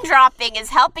name dropping is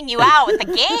helping you out with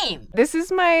the game. This is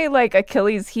my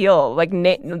Achilles heel, the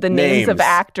names Names. of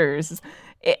actors.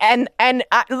 And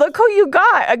look who you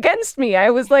got against me. I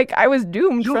was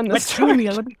doomed from the But start.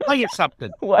 Julia, let me tell you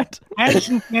something. What? As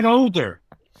you get older,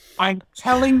 I'm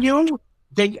telling you,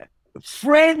 the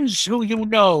friends who you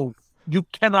know, you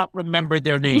cannot remember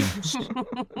their names.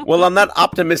 Well, on that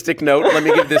optimistic note, let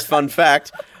me give this fun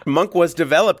fact. Monk was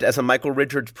developed as a Michael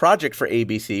Richards project for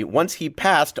ABC. Once he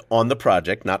passed on the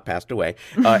project, not passed away,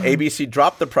 ABC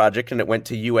dropped the project and it went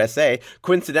to USA.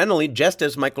 Coincidentally, just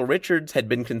as Michael Richards had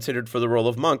been considered for the role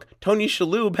of Monk, Tony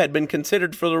Shalhoub had been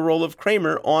considered for the role of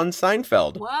Kramer on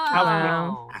Seinfeld.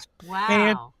 Wow.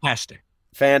 Wow. Fantastic.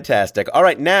 Fantastic. All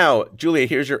right, now, Julia,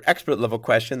 here's your expert level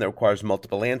question that requires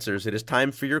multiple answers. It is time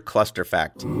for your cluster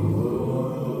fact.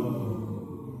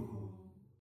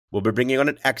 We'll be bringing on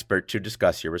an expert to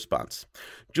discuss your response.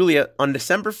 Julia, on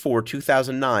December 4,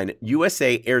 2009,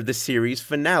 USA aired the series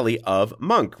finale of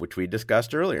Monk, which we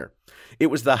discussed earlier. It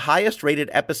was the highest-rated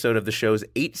episode of the show's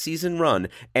 8-season run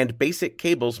and Basic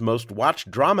Cable's most watched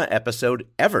drama episode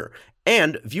ever.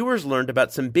 And viewers learned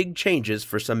about some big changes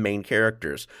for some main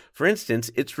characters. For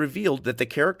instance, it's revealed that the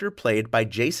character played by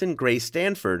Jason Gray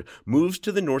Stanford moves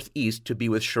to the Northeast to be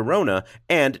with Sharona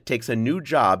and takes a new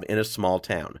job in a small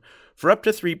town. For up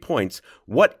to 3 points,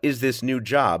 what is this new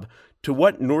job? To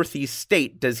what Northeast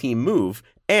state does he move?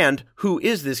 And who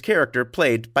is this character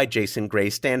played by Jason Gray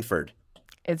Stanford?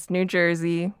 It's New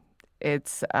Jersey.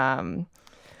 It's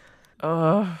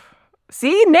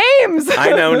see, names.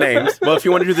 I know names. Well, if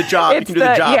you want to do the job, you can do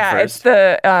the job first.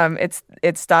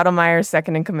 It's Stottlemeyer's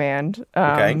second in command.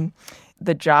 Okay.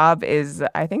 The job is,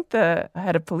 I think, the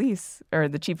head of police or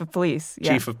the chief of police.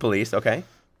 Yeah. Chief of police, okay.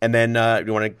 And then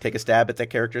you want to take a stab at that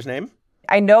character's name?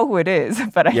 I know who it is,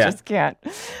 but I Yeah. just can't.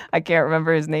 I can't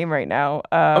remember his name right now.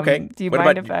 Okay. Do you What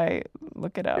mind about- if I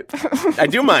look it up? I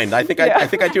do mind. I think Yeah. I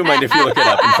think I do mind if you look it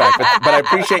up. In fact, but I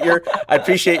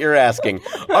appreciate your asking.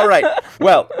 All right.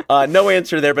 Well, no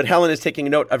answer there. But Helen is taking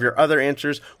note of your other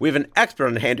answers. We have an expert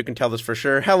on hand who can tell us for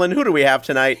sure. Helen, who do we have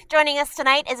tonight? Joining us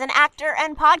tonight is an actor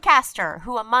and podcaster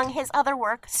who, among his other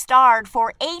work, starred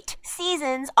for 8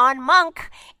 seasons on Monk.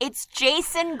 It's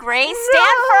Jason Gray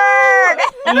Stanford.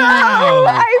 No,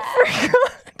 I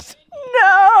forgot.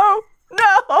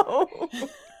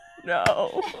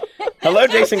 No. Hello,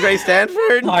 Jason Gray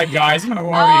Stanford. Hi, guys. How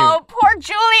are Oh, poor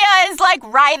Julia is like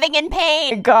writhing in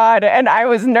pain. God, and I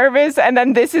was nervous, and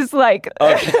then this is like...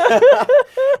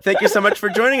 Thank you so much for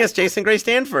joining us, Jason Gray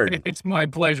Stanford. you? It's my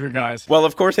pleasure, guys. Well,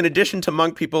 of course, in addition to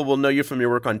Monk, people will know you from your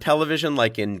work on television,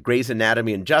 like in Grey's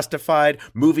Anatomy and Justified,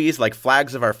 movies like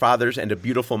Flags of Our Fathers and A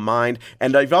Beautiful Mind,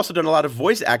 and you've also done a lot of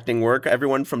voice acting work,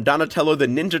 everyone from Donatello the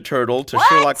Ninja Turtle to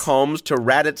Sherlock Holmes to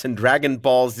Raditz and Dragon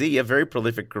Ball Z, a very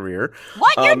prolific career.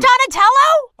 What, you're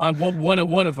Donatello? I'm one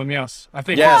of them, yes. I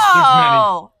think Yes.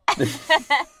 there's many.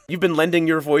 Oh. You've been lending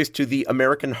your voice to the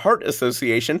American Heart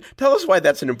Association. Tell us why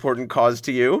that's an important cause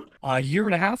to you. A year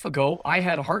and a half ago, I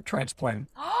had a heart transplant.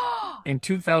 In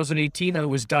 2018, I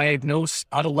was diagnosed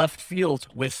out of left field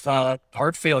with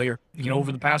heart failure.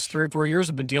 Over the past 3 or 4 years,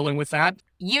 I've been dealing with that.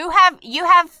 You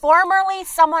have formerly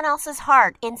someone else's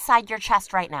heart inside your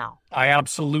chest right now. I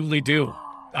absolutely do.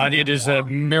 It is a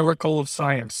miracle of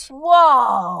science.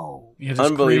 Whoa. It is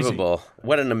Unbelievable. crazy.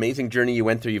 What an amazing journey you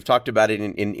went through. You've talked about it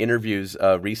in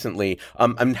recently. recently.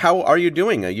 And how are you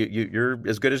doing? You're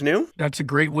as good as new? That's a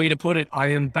great way to put it. I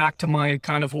am back to my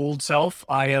kind of old self.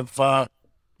 I have,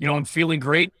 I'm feeling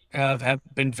great. Have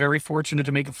been very fortunate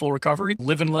to make a full recovery,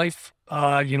 living life,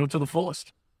 to the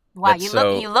fullest. Wow, That's you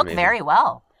so look amazing. very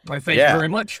well. I thank Yeah. you very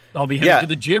much. I'll be headed Yeah. to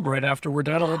the gym right after we're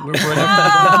done.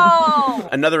 Oh.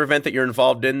 Another event that you're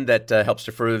involved in that helps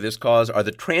to further this cause are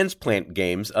the transplant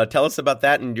games. Tell us about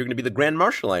that, and you're going to be the Grand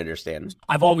Marshal, I understand.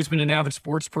 I've always been an avid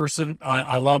sports person.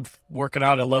 I love working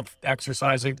out. I love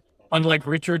exercising. Unlike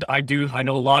Richard, I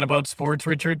know a lot about sports,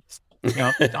 Richard.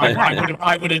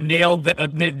 I would have nailed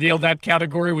that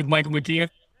category with Michael McKeon.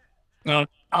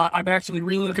 I'm actually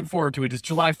really looking forward to it. It's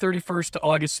July 31st to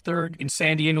August 3rd in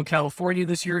San Diego, California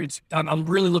this year. I'm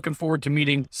really looking forward to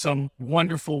meeting some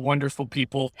wonderful, wonderful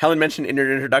people. Helen mentioned in your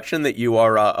introduction that you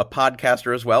are a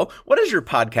podcaster as well. What is your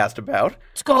podcast about?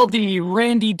 It's called the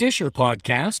Randy Disher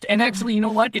Podcast. And actually, you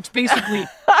know what? It's basically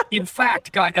In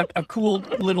fact, got a cool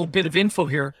little bit of info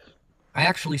here. I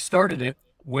actually started it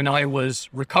when I was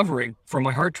recovering from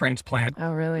my heart transplant.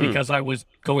 Oh, really? Because I was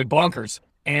going bonkers.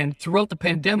 And throughout the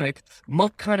pandemic,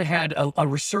 Monk kind of had a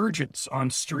resurgence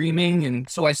on streaming. And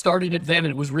so I started it then.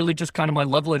 And it was really just kind of my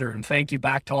love letter. And thank you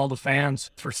back to all the fans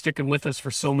for sticking with us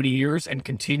for so many years and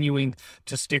continuing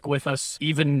to stick with us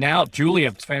even now. Julia,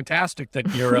 it's fantastic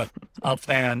that you're a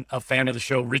fan of the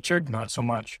show. Richard, not so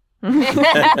much.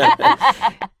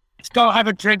 Let's go have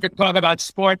a drink and talk about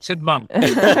sports and Monk.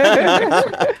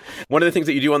 One of the things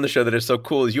that you do on the show that is so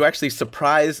cool is you actually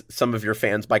surprise some of your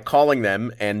fans by calling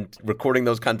them and recording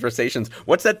those conversations.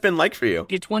 What's that been like for you?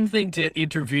 It's one thing to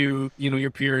interview,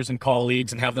 your peers and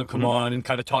colleagues and have them come on and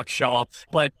kind of talk shop,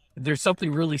 but there's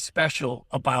something really special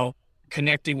about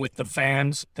connecting with the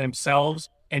fans themselves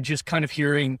and just kind of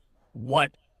hearing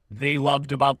what they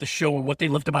loved about the show or what they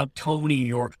loved about Tony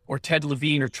or Ted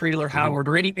Levine or Trailer Howard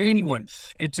or anyone.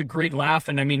 It's a great laugh.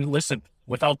 And I mean, listen,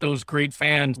 without those great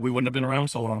fans, we wouldn't have been around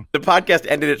so long. The podcast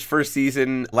ended its first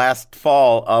season last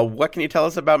fall. What can you tell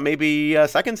us about maybe a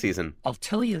second season? I'll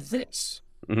tell you this.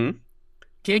 Mm-hmm.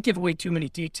 Can't give away too many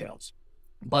details,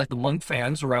 but the Monk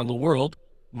fans around the world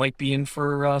might be in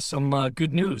for some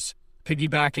good news.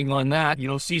 Piggybacking on that,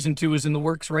 season 2 is in the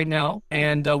works right now,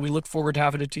 and we look forward to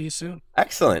having it to you soon.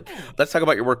 Excellent. Let's talk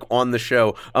about your work on the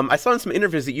show. I saw in some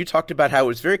interviews that you talked about how it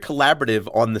was very collaborative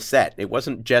on the set. It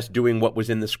wasn't just doing what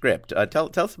was in the script. Tell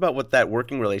us about what that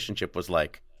working relationship was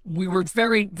like. We were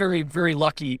very, very, very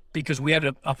lucky because we had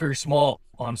a very small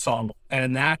ensemble,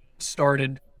 and that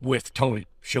started with Tony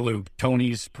Shalhoub.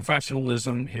 Tony's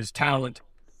professionalism, his talent,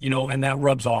 and that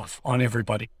rubs off on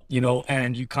everybody,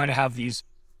 and you kind of have these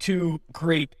two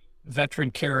great veteran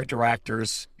character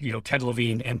actors, Ted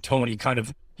Levine and Tony kind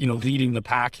of, leading the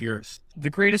pack here.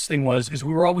 The greatest thing is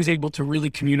we were always able to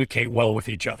really communicate well with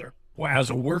each other.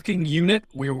 As a working unit,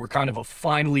 we were kind of a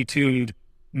finely tuned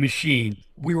machine.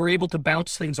 We were able to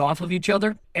bounce things off of each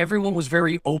other. Everyone was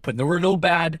very open. There were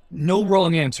no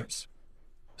wrong answers.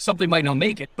 Something might not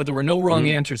make it, but there were no wrong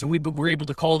answers. And we were able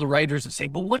to call the writers and say,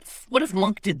 but what if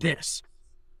Monk did this?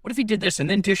 What if he did this? And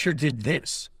then Disher did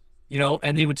this?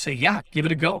 And they would say, yeah, give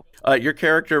it a go. Your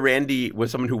character, Randy, was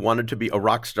someone who wanted to be a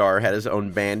rock star, had his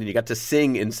own band, and you got to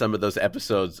sing in some of those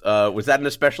episodes. Was that an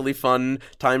especially fun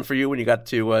time for you when you got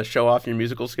to show off your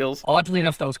musical skills? Oddly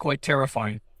enough, that was quite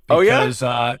terrifying. Because,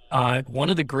 one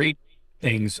of the great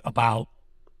things about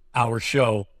our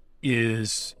show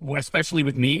is, especially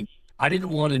with me, I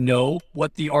didn't want to know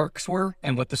what the arcs were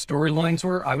and what the storylines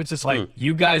were. I was just like,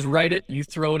 you guys write it, you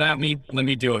throw it at me, let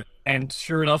me do it. And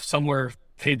sure enough, somewhere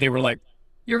they were like,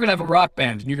 you're going to have a rock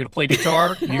band and you're going to play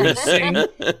guitar and you're going to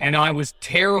sing. And I was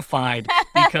terrified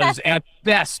because at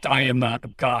best I am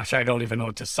not, gosh, I don't even know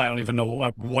what to say. I don't even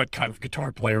know what kind of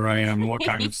guitar player I am, what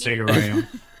kind of singer I am.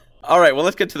 All right, well,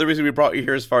 let's get to the reason we brought you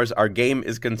here as far as our game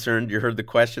is concerned. You heard the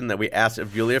question that we asked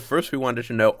of Julia. First, we wanted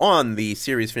to know on the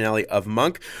series finale of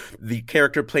Monk, the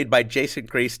character played by Jason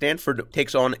Gray Stanford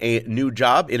takes on a new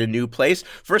job in a new place.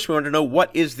 First, we wanted to know,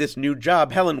 what is this new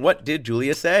job? Helen, what did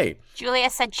Julia say? Julia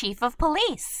said chief of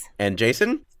police. And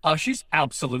Jason? She's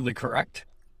absolutely correct.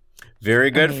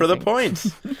 Very good. Amazing. For the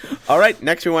points. All right,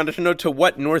 next we wanted to know, to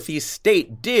what Northeast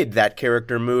state did that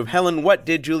character move? Helen, what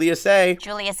did Julia say?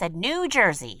 Julia said New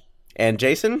Jersey. And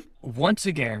Jason? Once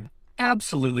again,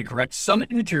 absolutely correct. Summit,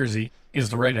 New Jersey is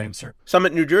the right answer.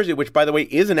 Summit, New Jersey, which, by the way,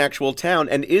 is an actual town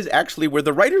and is actually where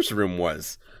the writer's room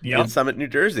was in Summit, New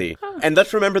Jersey. And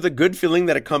let's remember the good feeling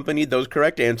that accompanied those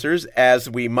correct answers, as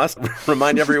we must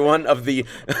remind everyone of the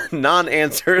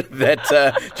non-answer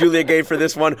that Julia gave for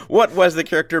this one. What was the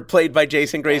character played by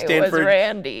Jason Gray Stanford? It was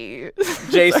Randy.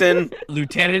 Jason?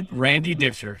 Lieutenant Randy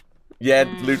Disher. Yeah,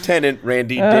 Lieutenant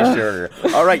Randy Disher.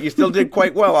 All right, you still did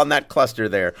quite well on that cluster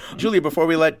there. Julia, before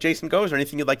we let Jason go, is there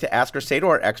anything you'd like to ask or say to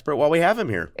our expert while we have him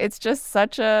here? It's just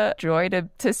such a joy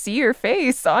to see your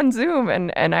face on Zoom.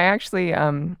 And I actually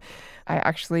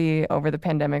over the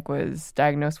pandemic was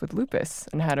diagnosed with lupus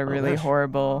and had a really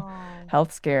horrible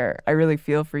health scare. I really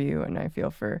feel for you, and I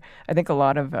think a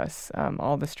lot of us,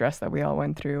 all the stress that we all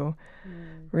went through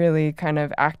really kind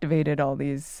of activated all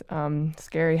these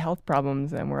scary health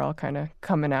problems, and we're all kind of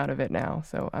coming out of it now.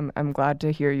 So I'm glad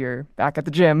to hear you're back at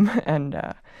the gym and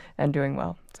doing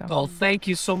well. So. Well, thank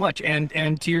you so much,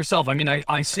 and to yourself. I mean,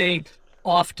 I say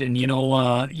often,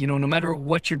 no matter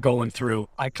what you're going through,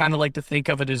 I kind of like to think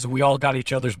of it as we all got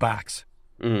each other's backs.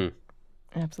 Mm.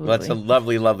 Absolutely. Well, that's a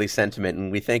lovely, lovely sentiment,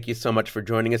 and we thank you so much for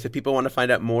joining us. If people want to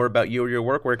find out more about you or your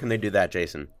work, where can they do that,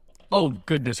 Jason? Oh,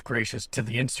 goodness gracious, to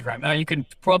the Instagram. You can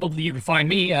find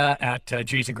me at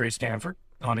Jason Gray Stanford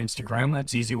on Instagram.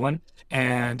 That's an easy one.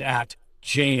 And at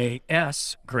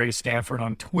JAS, Gray Stanford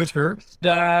on Twitter.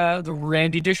 The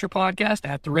Randy Disher Podcast,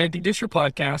 at the Randy Disher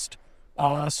Podcast.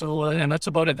 And that's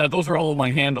about it. Those are all of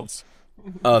my handles.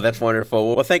 Oh, that's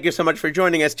wonderful. Well, thank you so much for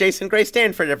joining us, Jason Gray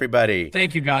Stanford, everybody.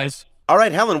 Thank you, guys. All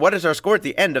right, Helen, what is our score at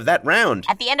the end of that round?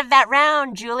 At the end of that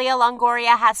round, Julia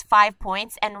Longoria has 5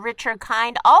 points, and Richard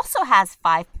Kind also has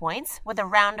 5 points, with a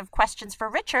round of questions for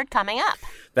Richard coming up.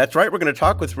 That's right. We're going to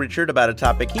talk with Richard about a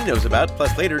topic he knows about.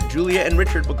 Plus, later, Julia and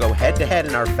Richard will go head-to-head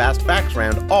in our Fast Facts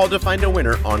round, all to find a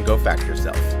winner on Go Fact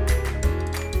Yourself.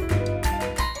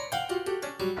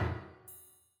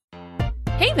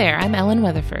 Hey there, I'm Ellen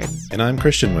Weatherford. And I'm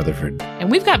Christian Weatherford. And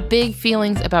we've got big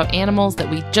feelings about animals that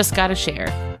we just gotta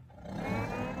share.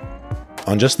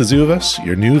 On Just the Zoo of Us,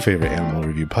 your new favorite animal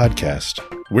review podcast,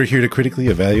 we're here to critically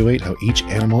evaluate how each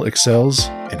animal excels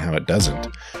and how it doesn't,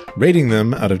 rating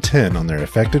them out of 10 on their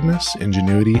effectiveness,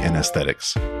 ingenuity, and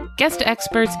aesthetics. Guest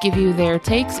experts give you their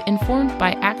takes informed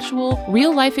by actual,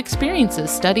 real-life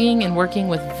experiences studying and working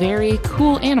with very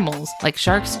cool animals like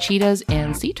sharks, cheetahs,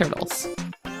 and sea turtles.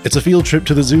 It's a field trip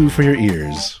to the zoo for your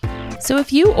ears. So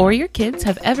if you or your kids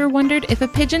have ever wondered if a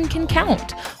pigeon can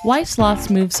count, why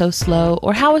sloths move so slow,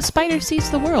 or how a spider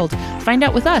sees the world, find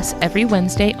out with us every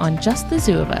Wednesday on Just the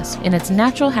Zoo of Us in its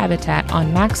natural habitat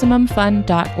on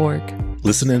MaximumFun.org.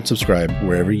 Listen and subscribe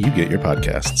wherever you get your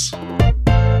podcasts.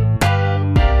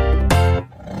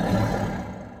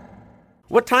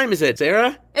 What time is it,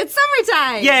 Sarah? It's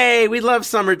summertime! Yay, we love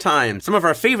summertime. Some of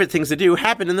our favorite things to do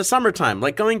happen in the summertime,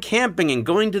 like going camping and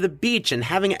going to the beach and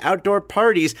having outdoor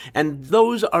parties, and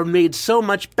those are made so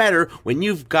much better when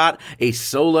you've got a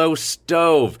solo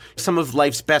stove. Some of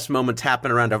life's best moments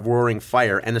happen around a roaring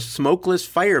fire, and a smokeless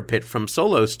fire pit from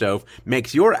Solo Stove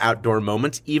makes your outdoor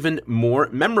moments even more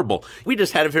memorable. We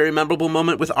just had a very memorable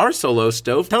moment with our Solo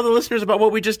Stove. Tell the listeners about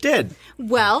what we just did.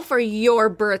 Well, for your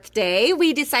birthday,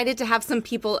 we decided to have some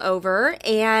people over,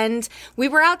 and we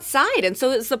were outside, and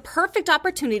so it was the perfect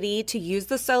opportunity to use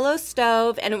the Solo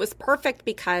Stove, and it was perfect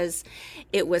because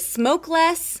it was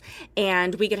smokeless,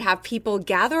 and we could have people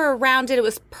gather around it. It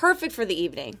was perfect for the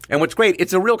evening. And what's great,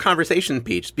 it's a real conversation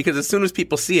piece, because as soon as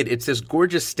people see it, it's this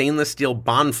gorgeous stainless steel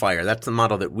bonfire. That's the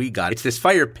model that we got. It's this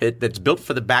fire pit that's built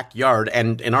for the backyard,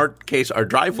 and in our case, our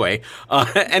driveway,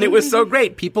 and it was so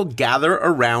great. People gather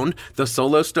around the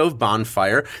Solo Stove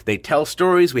bonfire. They tell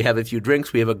stories. We have a few drinks.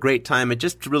 We have a great time. It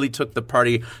just really took the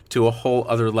party to a whole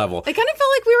other level. It kind of felt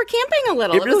like we were camping a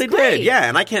little. It really was great. did, yeah.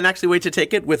 And I can't actually wait to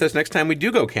take it with us next time we do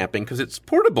go camping, because it's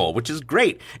portable, which is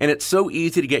great. And it's so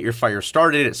easy to get your fire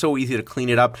started. It's so easy to clean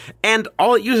it up. And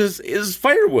all it uses is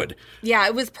firewood. Yeah,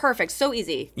 it was perfect. So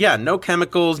easy. Yeah, no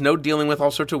chemicals, no dealing with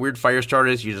all sorts of weird fire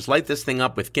starters. You just light this thing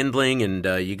up with kindling and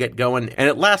you get going. And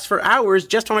it lasts for hours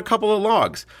just on a couple of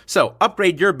logs. So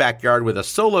upgrade your backyard with a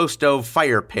Solo Stove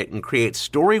fire pit and create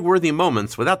story-worthy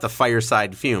moments without the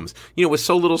fireside fumes. You know, with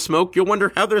so little smoke, you'll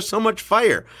wonder how there's so much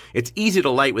fire. It's easy to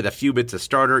light with a few bits of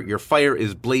starter. Your fire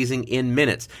is blazing in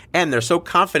minutes. And they're so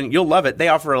confident you'll love it, they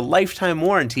offer a lifetime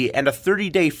warranty and a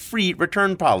 30-day free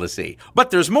return policy.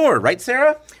 But there's more, right,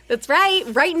 Sarah? That's right.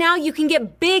 Right now, you can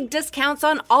get big discounts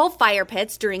on all fire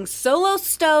pits during Solo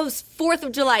Stove's 4th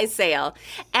of July sale.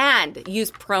 And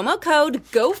use promo code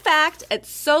GOFACT at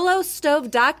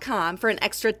solostove.com for an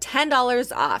extra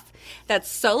 $10 off. That's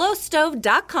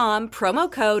solostove.com,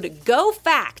 promo code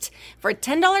GOFACT for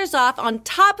 $10 off on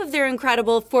top of their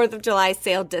incredible 4th of July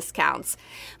sale discounts.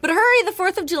 But hurry, the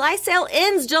 4th of July sale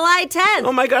ends July 10th.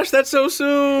 Oh my gosh, that's so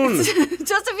soon.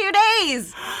 Just a few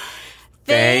days.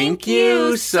 Thank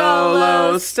you,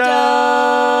 Solo Stove.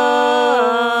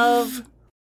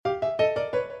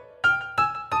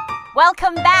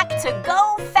 Welcome back to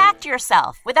Go Fact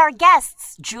Yourself with our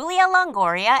guests, Julia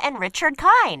Longoria and Richard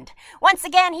Kind. Once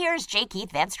again, here's J.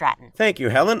 Keith Van Stratton. Thank you,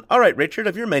 Helen. All right, Richard,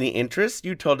 of your many interests,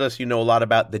 you told us you know a lot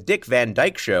about the Dick Van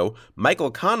Dyke Show,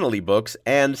 Michael Connelly books,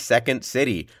 and Second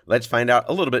City. Let's find out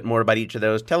a little bit more about each of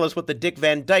those. Tell us what the Dick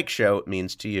Van Dyke Show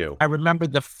means to you. I remember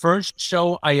the first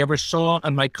show I ever saw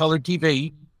on my color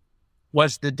TV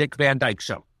was the Dick Van Dyke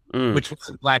Show, which was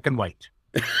in black and white.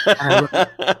 The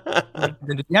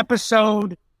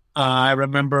episode, I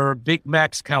remember Big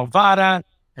Max Calvada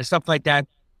and stuff like that.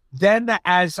 Then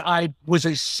as I was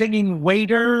a singing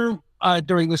waiter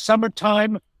during the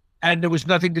summertime and there was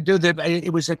nothing to do,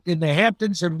 it was in the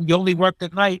Hamptons and you only worked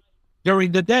at night.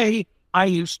 During the day, I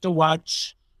used to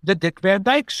watch the Dick Van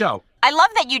Dyke Show. I love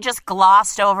that you just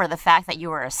glossed over the fact that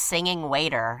you were a singing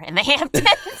waiter in the Hamptons.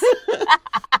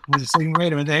 I was a singing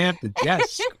waiter in the Hamptons,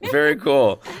 yes. Very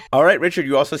cool. All right, Richard,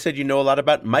 you also said you know a lot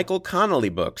about Michael Connelly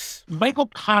books.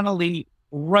 Michael Connelly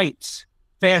writes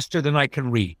faster than I can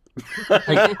read.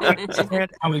 I understand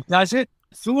how he does it.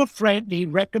 Through a friend, he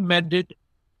recommended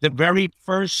the very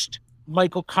first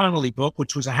Michael Connelly book,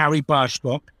 which was a Harry Bosch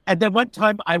book. And then one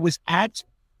time I was at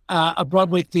a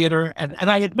Broadway theater, and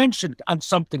I had mentioned on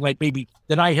something like maybe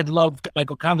that I had loved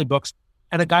Michael Connelly books.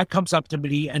 And a guy comes up to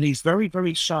me, and he's very,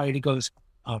 very shy. And he goes,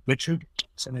 Richard?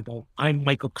 And I go, I'm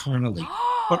Michael Connelly.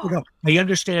 But I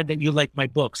understand that you like my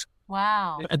books.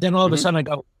 Wow. And then all of a sudden I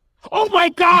go, oh my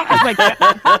God! Like,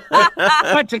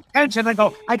 much attention. I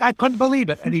go, I couldn't believe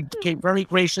it. And he became very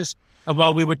gracious. And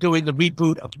while we were doing the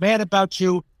reboot of Mad About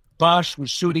You, Bosch was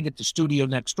shooting at the studio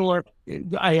next door.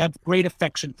 I have great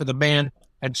affection for the man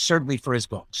and certainly for his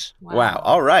books. Wow.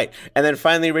 All right. And then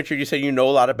finally, Richard, you said you know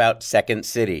a lot about Second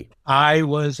City. I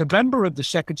was a member of the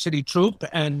Second City troupe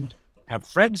and have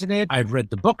friends in it. I've read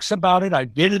the books about it.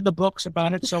 I've been in the books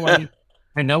about it. So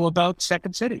I know about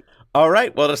Second City. All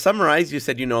right. Well, to summarize, you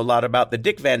said you know a lot about the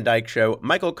Dick Van Dyke Show,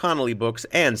 Michael Connelly books,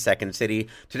 and Second City.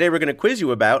 Today, we're going to quiz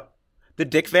you about the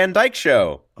Dick Van Dyke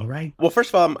Show. All right. Well, first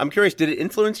of all, I'm curious, did it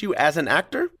influence you as an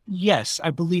actor? Yes, I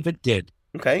believe it did.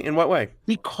 Okay. In what way?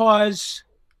 Because,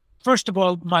 first of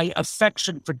all, my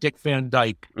affection for Dick Van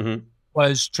Dyke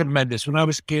was tremendous. When I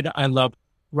was a kid, I loved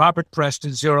Robert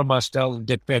Preston, Zero Mostel, and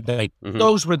Dick Van Dyke.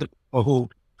 Those were the people who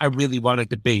I really wanted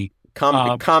to be.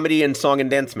 Comedy and song and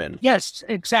dance men. Yes,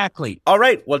 exactly. All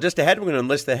right. Well, just ahead, we're going to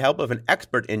enlist the help of an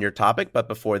expert in your topic. But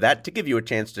before that, to give you a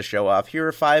chance to show off, here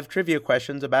are 5 trivia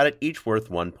questions about it, each worth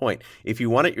 1 point. If you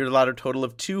want it, you're allowed a total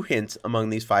of 2 hints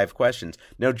among these 5 questions.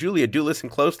 Now, Julia, do listen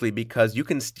closely because you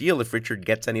can steal if Richard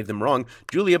gets any of them wrong.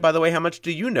 Julia, by the way, how much do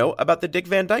you know about the Dick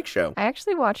Van Dyke Show? I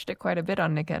actually watched it quite a bit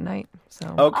on Nick at Night.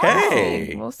 So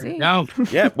okay. We'll see. No.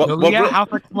 Yeah. Julia, how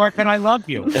much more can I love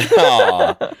you?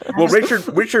 Well,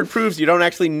 Richard proves you don't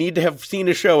actually need to have seen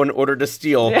a show in order to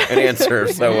steal an answer.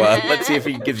 So let's see if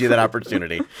he gives you that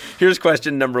opportunity. Here's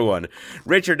question number 1.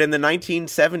 Richard, in the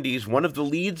 1970s, one of the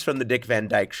leads from the Dick Van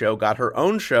Dyke Show got her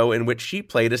own show in which she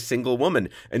played a single woman.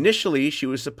 Initially, she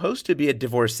was supposed to be a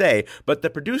divorcee, but the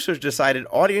producers decided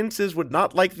audiences would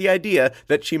not like the idea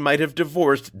that she might have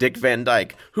divorced Dick Van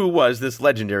Dyke. Who was this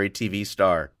legendary TV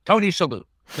star? Tony Shalhoub.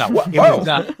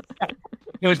 No,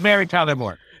 it was Mary Tyler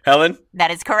Moore. Helen?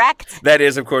 That is correct. That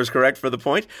is, of course, correct for the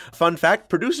point. Fun fact,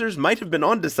 producers might have been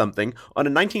onto something. On a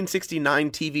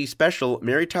 1969 TV special,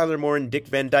 Mary Tyler Moore and Dick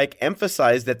Van Dyke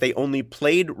emphasized that they only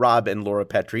played Rob and Laura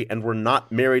Petrie and were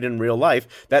not married in real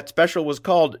life. That special was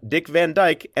called Dick Van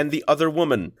Dyke and the Other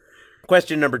Woman.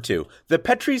 Question number 2. The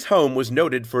Petrie's home was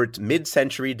noted for its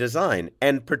mid-century design,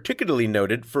 and particularly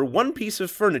noted for one piece of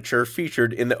furniture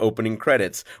featured in the opening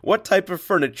credits. What type of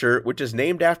furniture, which is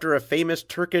named after a famous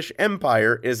Turkish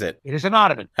empire, is it? It is an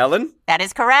ottoman. Helen? That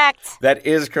is correct. That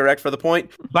is correct for the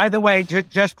point. By the way,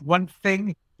 just one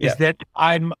thing is that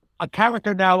I'm a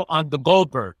character now on The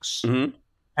Goldbergs.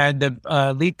 And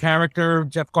the lead character,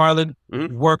 Jeff Garland,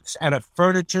 works at a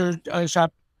furniture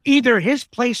shop. Either his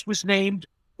place was named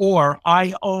or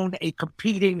I own a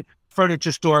competing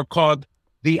furniture store called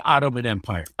the Ottoman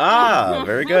Empire. Ah,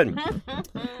 very good.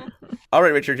 All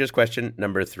right, Richard, here's question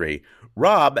number 3.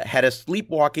 Rob had a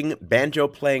sleepwalking,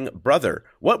 banjo-playing brother.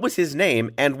 What was his name,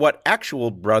 and what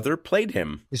actual brother played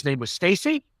him? His name was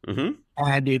Stacy,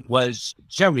 and it was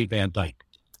Jerry Van Dyke.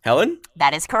 Helen?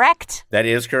 That is correct. That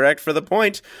is correct for the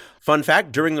point. Fun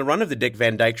fact, during the run of the Dick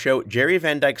Van Dyke Show, Jerry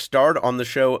Van Dyke starred on the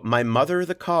show My Mother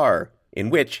the Car,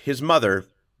 in which his mother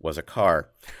was a car.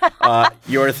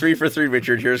 You're 3 for 3,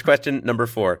 Richard. Here's question number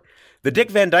 4. The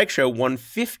Dick Van Dyke Show won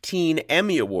 15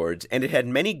 Emmy Awards, and it had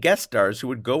many guest stars who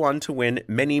would go on to win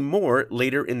many more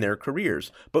later in their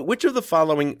careers. But which of the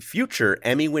following future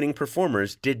Emmy-winning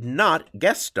performers did not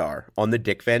guest star on the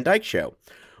Dick Van Dyke Show?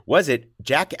 Was it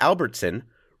Jack Albertson,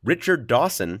 Richard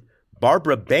Dawson,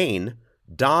 Barbara Bain,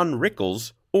 Don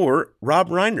Rickles, or Rob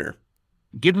Reiner?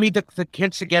 Give me the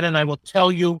hints again, and I will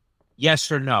tell you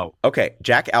yes or no. Okay,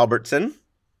 Jack Albertson.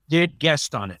 Did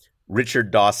guest on it.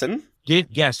 Richard Dawson.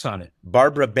 Did guest on it.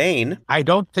 Barbara Bain. I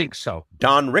don't think so.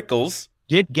 Don Rickles.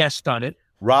 Did guest on it.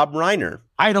 Rob Reiner.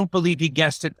 I don't believe he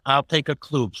guessed it. I'll take a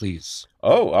clue, please.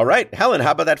 Oh, all right. Helen,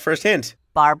 how about that first hint?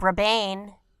 Barbara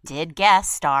Bain did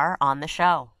guest star on the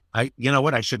show. You know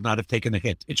what? I should not have taken the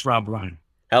hint. It's Rob Reiner.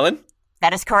 Helen?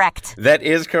 That is correct. That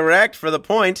is correct for the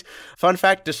point. Fun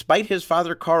fact, despite his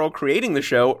father Carl creating the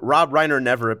show, Rob Reiner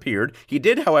never appeared. He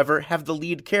did, however, have the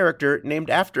lead character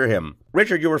named after him.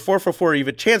 Richard, you were 4 for 4. You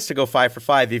have a chance to go 5 for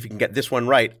 5 if you can get this one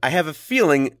right. I have a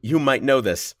feeling you might know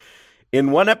this. In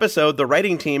one episode, the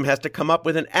writing team has to come up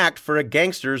with an act for a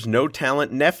gangster's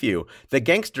no-talent nephew. The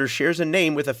gangster shares a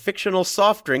name with a fictional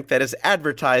soft drink that is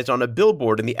advertised on a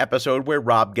billboard in the episode where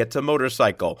Rob gets a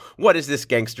motorcycle. What is this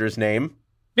gangster's name?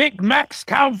 Big Max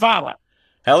Calvala.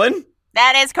 Helen?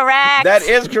 That is correct. That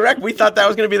is correct. We thought that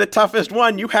was going to be the toughest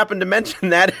one. You happened to mention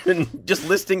that in just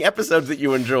listing episodes that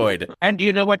you enjoyed. And do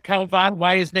you know what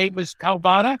why his name was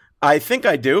Calvada? I think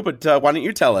I do, but why don't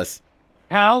you tell us?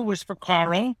 Cal was for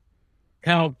Carl.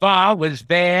 Calva was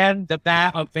Van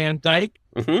Dyke.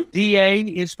 Mm-hmm. D.A.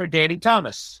 is for Danny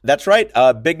Thomas. That's right.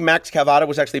 Big Max Calvada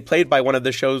was actually played by one of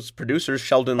the show's producers,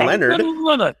 Sheldon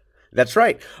Leonard. That's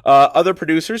right. Other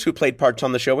producers who played parts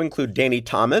on the show include Danny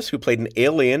Thomas, who played an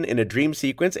alien in a dream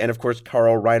sequence, and of course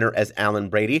Carl Reiner as Alan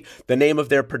Brady. The name of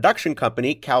their production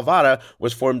company, Calvada,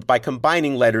 was formed by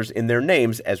combining letters in their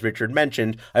names, as Richard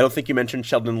mentioned. I don't think you mentioned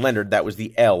Sheldon Leonard. That was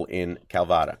the L in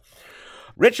Calvada.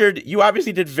 Richard, you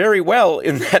obviously did very well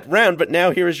in that round, but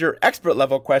now here is your expert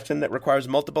level question that requires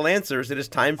multiple answers. It is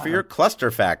time for your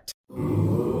cluster fact.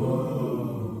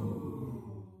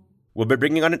 We'll be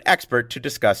bringing on an expert to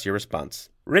discuss your response.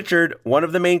 Richard, one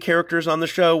of the main characters on the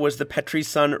show was the Petri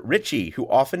son, Richie, who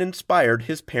often inspired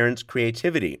his parents'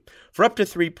 creativity. For up to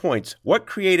 3 points, what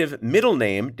creative middle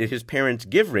name did his parents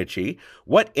give Richie?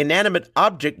 What inanimate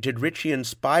object did Richie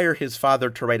inspire his father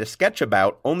to write a sketch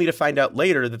about, only to find out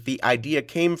later that the idea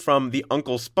came from the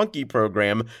Uncle Spunky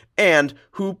program? And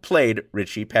who played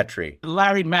Richie Petri?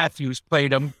 Larry Matthews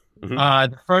played him.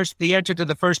 Mm-hmm. The answer to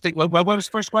the first thing. What was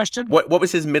the first question? What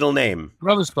was his middle name?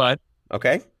 Rosebud.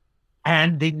 Okay.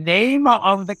 And the name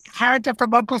of the character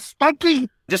from Uncle Spunky.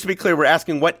 Just to be clear, we're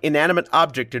asking what inanimate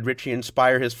object did Richie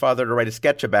inspire his father to write a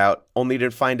sketch about, only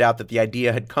to find out that the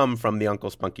idea had come from the Uncle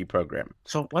Spunky program?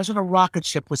 So it wasn't a rocket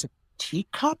ship. Was it a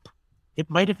teacup? It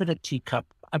might have been a teacup.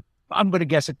 I'm going to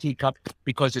guess a teacup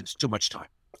because it's too much time.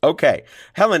 Okay.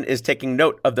 Helen is taking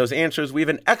note of those answers. We have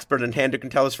an expert in hand who can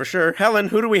tell us for sure. Helen,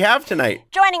 who do we have tonight?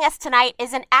 Joining us tonight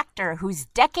is an actor whose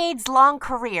decades-long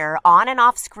career on and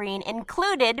off screen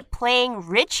included playing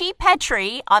Richie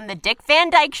Petri on The Dick Van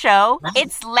Dyke Show.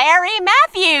 It's Larry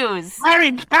Matthews.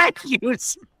 Larry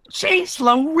Matthews. Jeez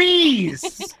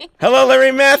Louise. Hello,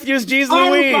 Larry Matthews. Jeez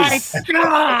Louise. Oh,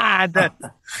 my God.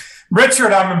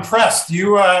 Richard, I'm impressed.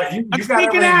 You got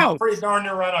it pretty darn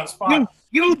near right on spot.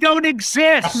 You don't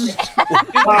exist.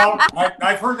 Well,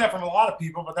 I've heard that from a lot of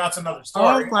people, but that's another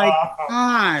story. Oh, my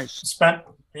gosh. Spent,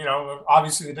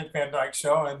 obviously the Dick Van Dyke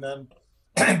Show, and then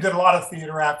did a lot of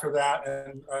theater after that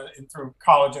and through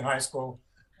college and high school.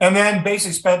 And then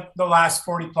basically spent the last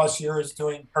 40 plus years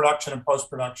doing production and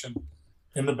post-production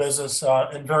in the business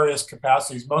in various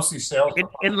capacities, mostly sales.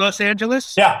 In Los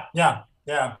Angeles? Yeah.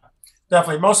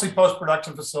 Definitely, mostly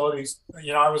post-production facilities.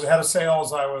 I was head of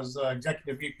sales. I was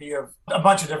executive VP of a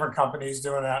bunch of different companies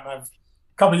doing that. And a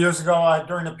couple of years ago,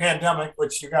 during the pandemic,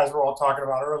 which you guys were all talking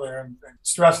about earlier, and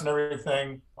stress and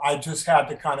everything, I just had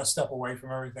to kind of step away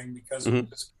from everything because it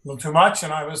was a little too much.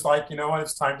 And I was like, you know what,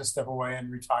 it's time to step away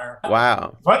and retire.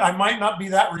 Wow. But I might not be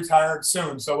that retired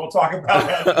soon, so we'll talk about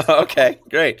that. Okay,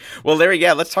 great. Well, Larry,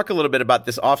 let's talk a little bit about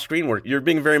this off-screen work. You're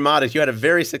being very modest. You had a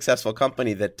very successful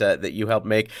company that you helped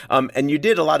make, and you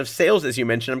did a lot of sales, as you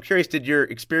mentioned. I'm curious, did your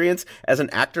experience as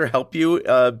an actor help you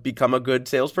become a good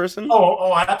salesperson?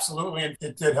 Oh, absolutely. And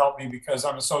it did help me because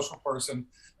I'm a social person.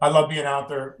 I love being out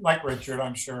there, like Richard,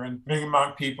 I'm sure, and being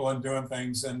among people and doing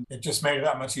things, and it just made it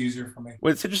that much easier for me.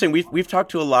 Well, it's interesting. We've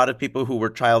talked to a lot of people who were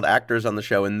child actors on the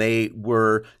show, and they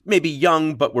were maybe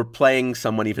young, but were playing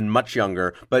someone even much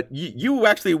younger. But you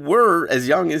actually were as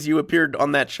young as you appeared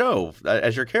on that show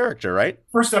as your character, right?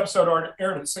 First episode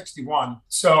aired in 1961,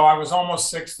 so I was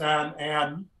almost 6 then,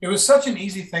 and it was such an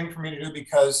easy thing for me to do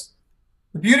because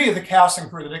the beauty of the casting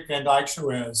for the Dick Van Dyke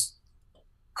Show is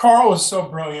Carl is so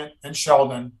brilliant, and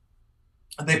Sheldon,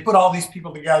 and they put all these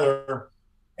people together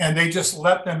and they just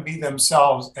let them be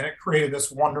themselves. And it created this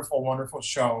wonderful, wonderful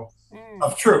show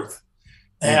of truth.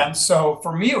 And so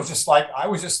for me, I was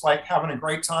just like having a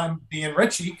great time being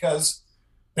Richie because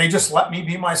they just let me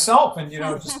be myself. And,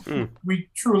 we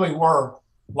truly were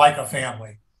like a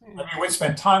family. I mean, we'd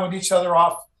spend time with each other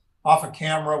off of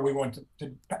camera.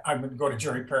 I would go to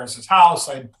Jerry Paris's house.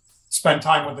 I'd spend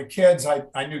time with the kids.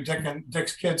 I knew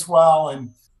Dick's kids well,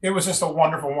 and it was just a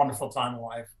wonderful, wonderful time of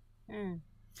life.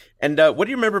 And what do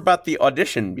you remember about the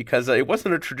audition? Because it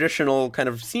wasn't a traditional kind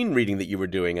of scene reading that you were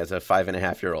doing as a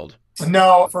 5.5-year-old.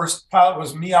 No, first pilot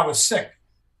was me. I was sick.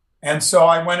 And so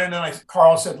I went in and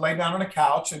Carl said, lay down on a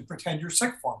couch and pretend you're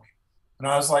sick for me. And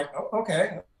I was like, oh,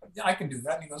 okay, I can do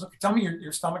that. And he goes, okay, tell me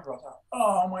your stomach goes out.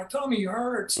 Oh, my tummy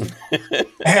hurts.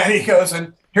 And he goes,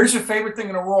 and here's your favorite thing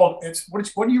in the world. It's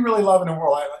what do you really love in the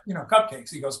world?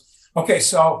 Cupcakes. He goes, okay,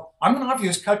 so I'm going to offer you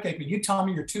this cupcake, but you tell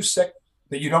me you're too sick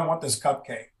that you don't want this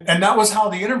cupcake. And that was how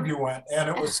the interview went. And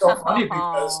it was so funny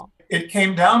because it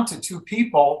came down to 2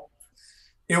 people.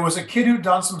 It was a kid who'd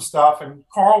done some stuff, and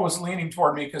Carl was leaning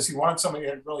toward me because he wanted somebody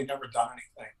that had really never done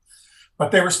anything. But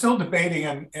they were still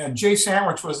debating, and Jay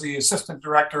Sandwich was the assistant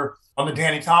director on the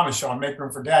Danny Thomas Show on Make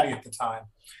Room for Daddy at the time.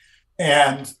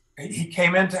 And he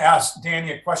came in to ask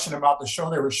Danny a question about the show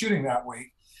they were shooting that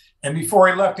week. And before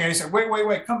he left, Danny said,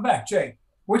 wait, come back, Jay.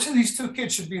 Which of these two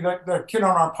kids should be the kid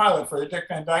on our pilot for the Dick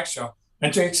Van Dyke Show?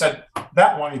 And Jay said,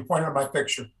 that one. He pointed at my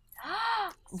picture.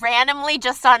 Randomly,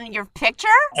 just on your picture?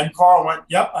 And Carl went,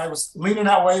 yep, I was leaning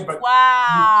that way, but...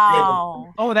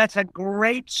 Wow. Oh, that's a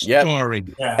great story.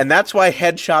 Yep. Yeah. And that's why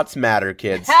headshots matter,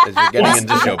 kids, as you're getting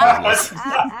into show business.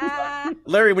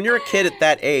 Larry, when you're a kid at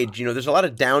that age, there's a lot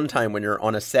of downtime when you're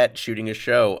on a set shooting a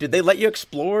show. Did they let you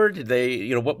explore? Did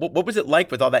they, what was it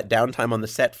like with all that downtime on the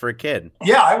set for a kid?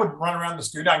 Yeah, I would run around the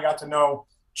studio. I got to know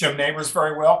Jim Neighbors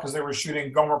very well because they were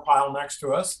shooting Gomer Pyle next to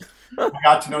us. I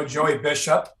got to know Joey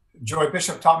Bishop. Joey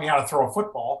Bishop taught me how to throw a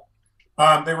football.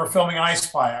 They were filming I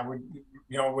Spy. I would,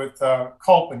 with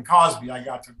Culp and Cosby, I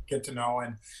got to get to know.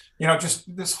 And,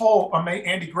 just this whole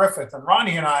Andy Griffith and Ron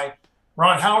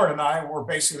Howard and I were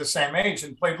basically the same age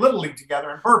and played Little League together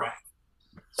in Burbank.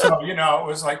 So, it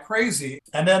was like crazy.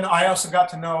 And then I also got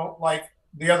to know like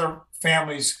the other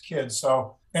family's kids.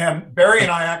 So, and Barry and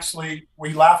I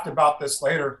we laughed about this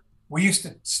later. We used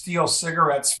to steal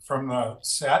cigarettes from the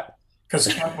set because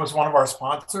Kent was one of our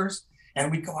sponsors, and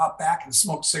we'd go out back and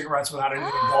smoke cigarettes without any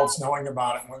adults knowing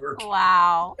about it when we were kids.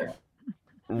 Wow.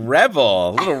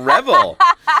 Revel, a little revel.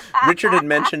 Richard had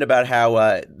mentioned about how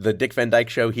the Dick Van Dyke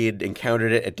Show, he had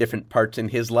encountered it at different parts in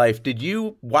his life. Did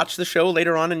you watch the show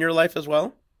later on in your life as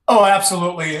well? Oh,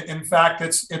 absolutely. In fact,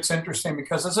 it's interesting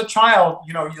because as a child,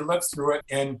 you live through it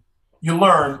and you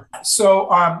learn. So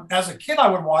as a kid, I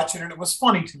would watch it and it was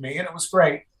funny to me and it was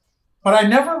great. But I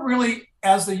never really,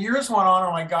 as the years went on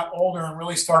and I got older and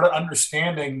really started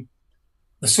understanding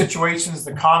the situations,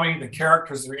 the comedy, the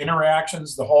characters, their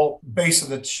interactions, the whole base of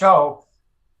the show,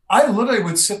 I literally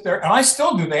would sit there, and I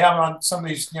still do. They have it on some of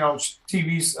these,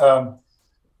 TVs,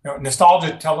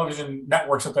 nostalgia television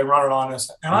networks that they run it on.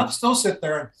 And I'll still sit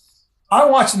there and I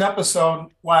watched an episode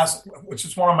which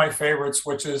is one of my favorites,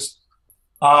 which is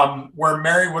where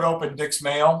Mary would open Dick's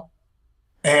mail,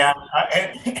 and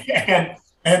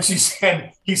she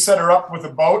said he set her up with a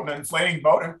boat, an inflating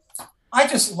boat, and I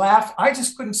just laughed. I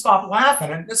just couldn't stop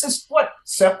laughing. And this is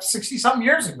 60-something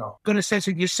years ago. I'm going to say, so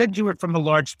you said you were from a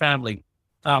large family.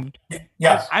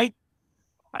 Yes.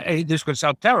 This is going to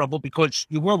sound terrible because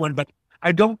you were one, but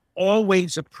I don't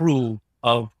always approve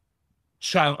of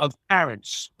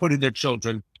parents putting their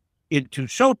children into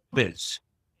showbiz.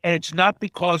 And it's not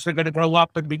because they're going to grow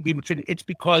up and be treated. It's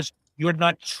because you're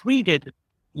not treated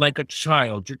like a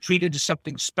child. You're treated as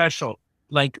something special.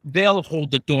 Like they'll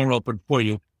hold the door open for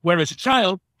you. Whereas a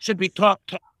child should be taught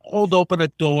to hold open a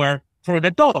door for an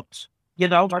adult,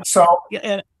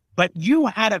 But you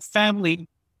had a family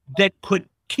that could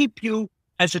keep you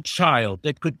as a child,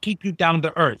 that could keep you down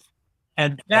to earth.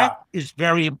 And that is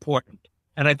very important.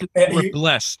 And I think we're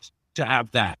blessed to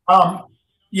have that.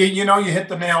 You hit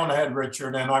the nail on the head,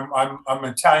 Richard. And I'm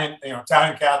Italian,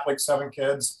 Italian Catholic, 7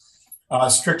 kids,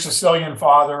 strict Sicilian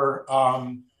father.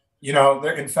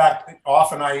 In fact,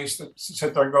 often I used to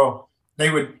sit there and go, they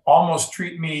would almost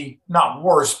treat me not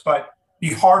worse, but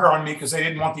be harder on me because they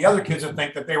didn't want the other kids to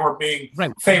think that they were being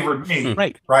favored me.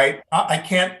 Right. I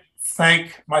can't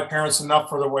thank my parents enough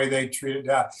for the way they treated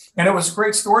that. And it was a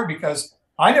great story because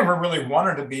I never really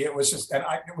wanted to be. It was just,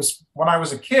 it was when I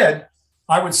was a kid,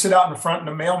 I would sit out in front and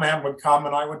the mailman would come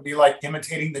and I would be like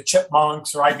imitating the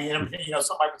chipmunks or I'd be imitating,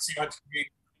 something I would see on TV.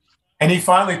 And he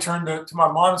finally turned to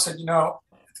my mom and said, the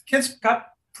kid's got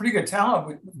pretty good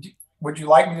talent. Would you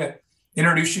like me to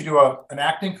introduce you to an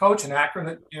acting coach, an actor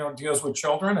that, deals with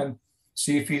children and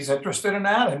see if he's interested in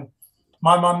that? And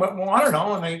my mom went, well, I don't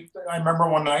know. And I remember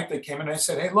one night they came in and they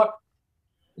said, hey, look,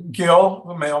 Gil,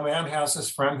 the mailman, has this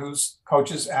friend who's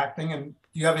coaches acting. And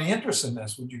do you have any interest in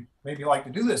this? Would you maybe like to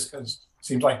do this? Because it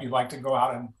seems like you'd like to go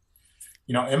out and,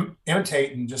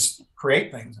 imitate and just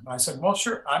create things. And I said, well,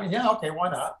 sure. Okay, why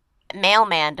not?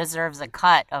 Mailman deserves a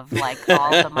cut of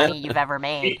all the money you've ever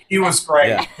made. He was great.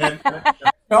 Yeah. and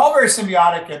all very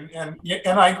symbiotic.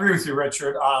 And I agree with you,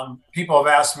 Richard. People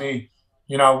have asked me,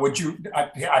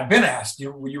 I've been asked,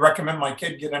 would you recommend my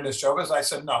kid get into showbiz? I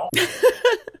said, no.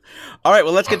 All right,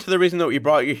 well, let's get to the reason that we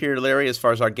brought you here, Larry, as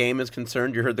far as our game is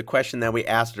concerned. You heard the question that we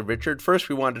asked of Richard. First,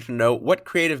 we wanted to know, what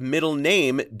creative middle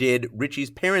name did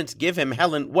Richie's parents give him?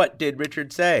 Helen, what did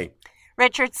Richard say?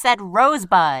 Richard said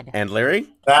Rosebud. And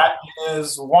Larry? That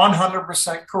is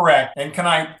 100% correct. And can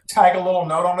I tag a little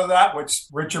note onto that, which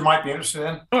Richard might be interested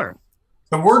in? Sure.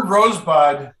 The word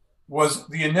Rosebud was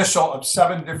the initial of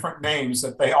 7 different names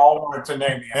that they all wanted to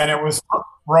name me. And it was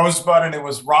Rosebud, and it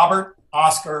was Robert,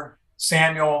 Oscar,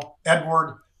 Samuel,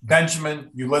 Edward,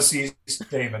 Benjamin, Ulysses,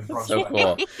 David. So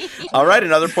cool. All right,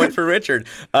 another point for Richard.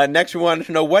 Next, we wanted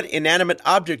to know, what inanimate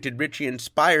object did Richie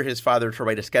inspire his father to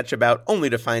write a sketch about, only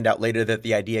to find out later that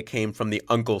the idea came from the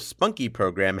Uncle Spunky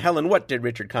program. Helen, what did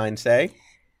Richard Kind say?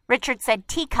 Richard said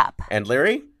teacup. And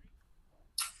Larry?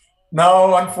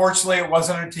 No, unfortunately, it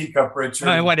wasn't a teacup,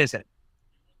 Richard. What is it?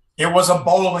 It was a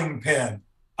bowling pin.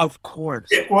 Of course.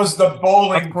 It was the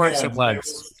bowling pin. Of course it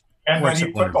was. And then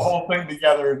he put the whole thing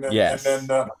together. And then, yes. And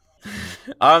then,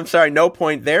 I'm sorry, no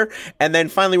point there. And then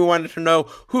finally, we wanted to know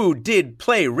who did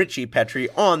play Richie Petrie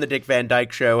on The Dick Van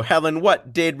Dyke Show. Helen,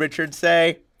 what did Richard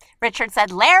say? Richard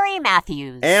said Larry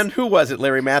Matthews. And who was it,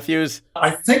 Larry Matthews?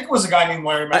 I think it was a guy named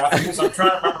Larry Matthews. I'm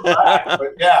trying to remember back,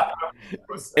 but yeah.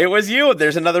 It was you.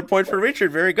 There's another point for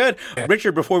Richard. Very good. Yeah.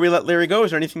 Richard, before we let Larry go,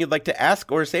 is there anything you'd like to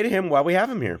ask or say to him while we have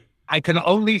him here? I can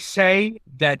only say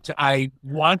that I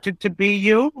wanted to be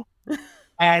you.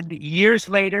 And years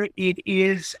later, it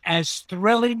is as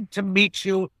thrilling to meet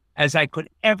you as I could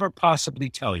ever possibly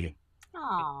tell you.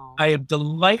 Aww. I am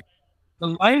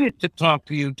delighted to talk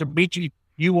to you, to meet you.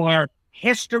 You are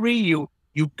history. You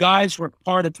guys were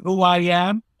part of who I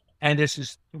am, and this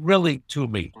is thrilling to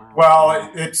me.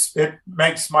 Well, it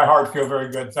makes my heart feel very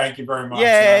good. Thank you very much.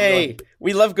 Yay!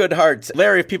 We love good hearts.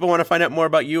 Larry, if people want to find out more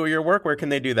about you or your work, where can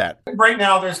they do that? Right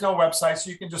now, there's no website,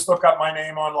 so you can just look up my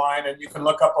name online, and you can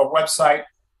look up a website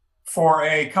for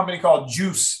a company called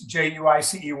Juice,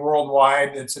 J-U-I-C-E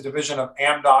Worldwide. It's a division of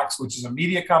Amdocs, which is a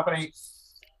media company.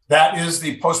 That is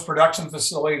the post-production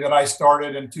facility that I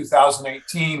started in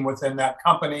 2018 within that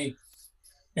company.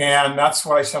 And that's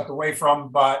what I stepped away from.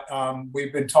 But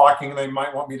we've been talking. They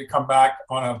might want me to come back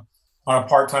on a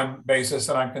part-time basis,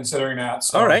 and I'm considering that.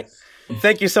 So. All right.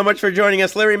 Thank you so much for joining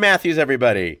us, Larry Matthews,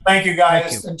 everybody. Thank you,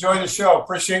 guys. Thank you. Enjoy the show.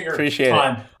 Appreciate your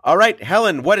time. It. All right,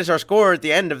 Helen, what is our score at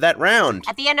the end of that round?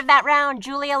 At the end of that round,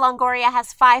 Julia Longoria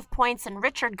has 5 points and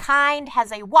Richard Kind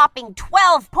has a whopping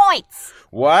 12 points.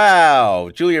 Wow.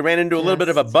 Julia ran into a little bit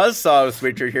of a buzzsaw with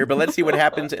Richard here, but let's see what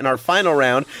happens in our final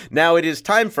round. Now it is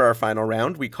time for our final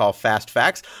round we call Fast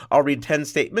Facts. I'll read 10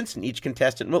 statements, and each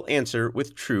contestant will answer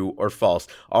with true or false.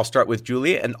 I'll start with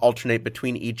Julia and alternate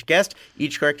between each guest.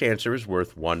 Each correct answer is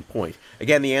worth 1 point.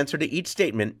 Again, the answer to each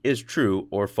statement is true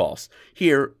or false.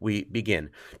 Here we begin.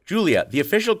 Julia, the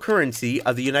official currency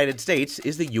of the United States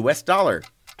is the U.S. dollar.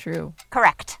 True.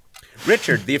 Correct.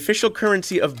 Richard, the official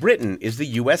currency of Britain is the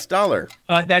U.S. dollar.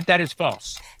 That is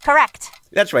false. Correct.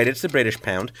 That's right, it's the British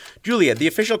pound. Julia, the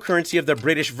official currency of the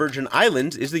British Virgin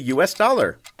Islands is the U.S.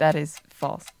 dollar. That is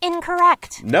false.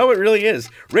 Incorrect. No, it really is.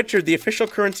 Richard, the official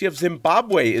currency of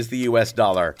Zimbabwe is the U.S.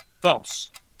 dollar.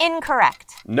 False.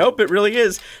 Incorrect. Nope, it really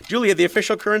is. Julia, the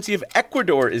official currency of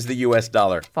Ecuador is the U.S.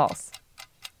 dollar. False.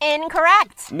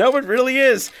 Incorrect. No, it really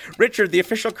is. Richard, the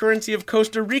official currency of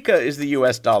Costa Rica is the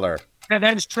U.S. dollar.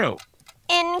 That is true.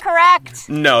 Incorrect.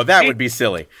 No, that would be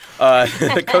silly.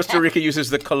 Costa Rica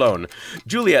uses the colon.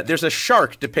 Julia, there's a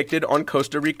shark depicted on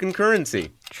Costa Rican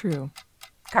currency. True.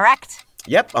 Correct.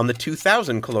 Yep, on the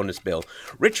 2000 colonis bill.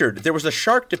 Richard, there was a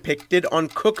shark depicted on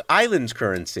Cook Islands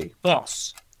currency.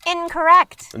 False.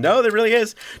 Incorrect. No, there really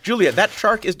is. Julia, that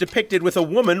shark is depicted with a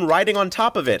woman riding on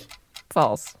top of it.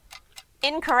 False.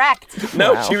 Incorrect.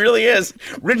 No, Wow. She really is.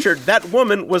 Richard, that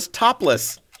woman was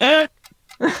topless. That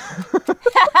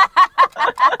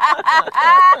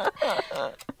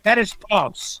is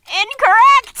false.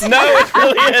 Incorrect. No, it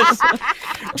really is.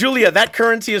 Julia, that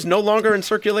currency is no longer in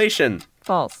circulation.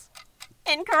 False.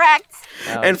 Incorrect.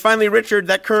 Oh. And finally, Richard,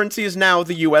 that currency is now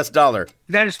the U.S. dollar.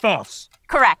 That is false.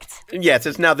 Correct. Yes,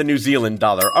 it's now the New Zealand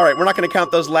dollar. All right, we're not going to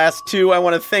count those last two. I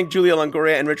want to thank Julia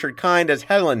Longoria and Richard Kind as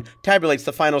Helen tabulates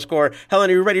the final score.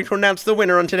 Helen, are you ready to announce the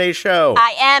winner on today's show?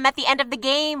 I am. At the end of the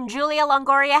game, Julia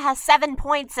Longoria has 7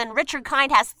 points and Richard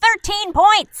Kind has 13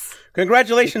 points.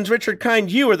 Congratulations, Richard Kind.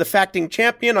 You are the facting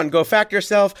champion on Go Fact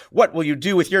Yourself. What will you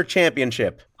do with your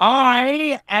championship?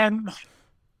 I am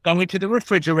going to the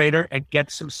refrigerator and get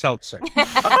some seltzer.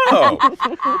 Oh,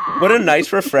 what a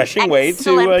nice, refreshing way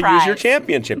to use your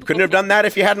championship. Couldn't have done that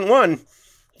if you hadn't won.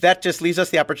 That just leaves us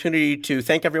the opportunity to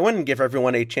thank everyone and give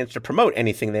everyone a chance to promote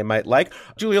anything they might like.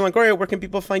 Julia Longoria, where can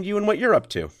people find you and what you're up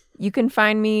to? You can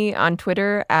find me on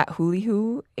Twitter at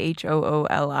Hooliwho,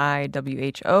 HOOLIWHO.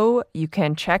 You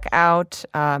can check out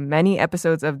many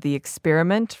episodes of The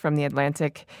Experiment from The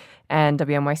Atlantic and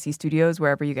WNYC Studios,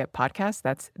 wherever you get podcasts.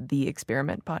 That's The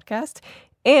Experiment Podcast.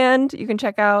 And you can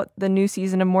check out the new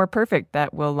season of More Perfect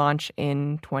that will launch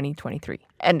in 2023.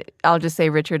 And I'll just say,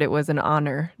 Richard, it was an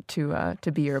honor to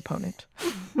be your opponent.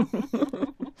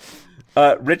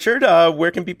 Richard,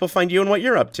 where can people find you and what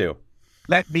you're up to?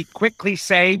 Let me quickly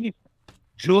say,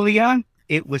 Julia,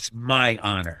 It was my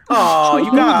honor. Oh,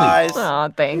 you guys. Oh,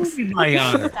 thanks. My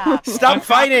honor. Stop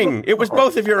fighting. It was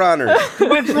both of your honors. It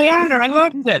was my honor. I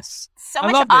love this. So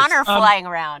much honor flying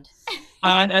around.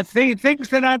 Things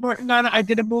that I'm working on. I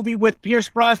did a movie with Pierce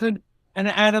Brosnan and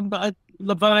Adam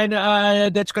Levine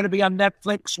that's going to be on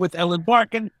Netflix with Ellen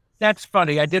Barkin. That's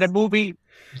funny. I did a movie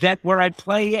where I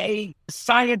play a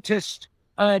scientist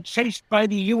chased by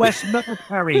the U.S.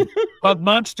 military called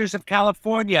Monsters of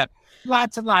California.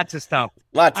 Lots and lots of stuff.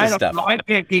 Lots of stuff. I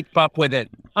can't keep up with it.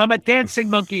 I'm a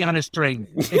dancing monkey on a string.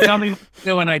 They tell me what to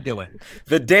do and I do it.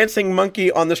 The dancing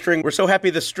monkey on the string. We're so happy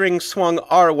the string swung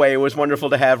our way. It was wonderful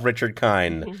to have Richard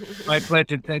Kind. My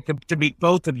pleasure to meet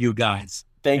both of you guys.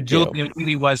 Thank you. It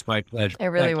really was my pleasure. It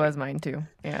really was mine, too.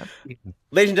 Yeah.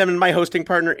 Ladies and gentlemen, my hosting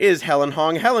partner is Helen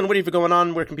Hong. Helen, what have you going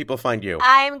on? Where can people find you?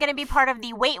 I'm going to be part of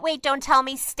the Wait, Wait, Don't Tell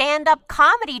Me stand-up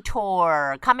comedy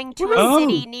tour coming to a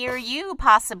city near you,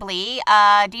 possibly.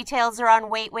 Details are on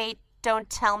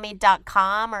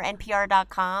waitwaitdon'ttellme.com or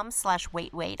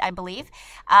npr.com/waitwait, I believe.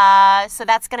 So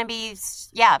that's going to be,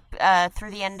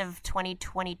 through the end of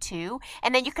 2022.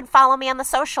 And then you can follow me on the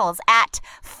socials at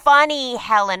Funny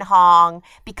Helen Hong,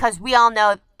 because we all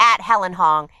know at Helen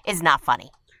Hong is not funny.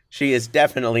 She is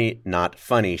definitely not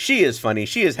funny. She is funny.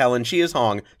 She is Helen. She is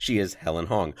Hong. She is Helen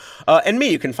Hong. And me,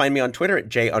 you can find me on Twitter at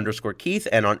J_Keith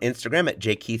and on Instagram at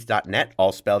jkeith.net,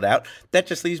 all spelled out. That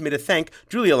just leaves me to thank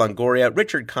Julia Longoria,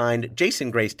 Richard Kind,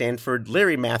 Jason Gray Stanford,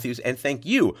 Larry Matthews, and thank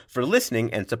you for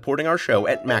listening and supporting our show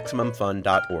at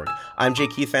MaximumFun.org. I'm J.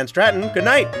 Keith Van Stratton. Good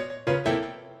night.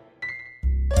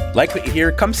 Like what you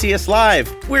hear? Come see us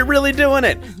live. We're really doing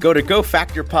it. Go to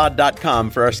gofactorpod.com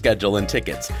for our schedule and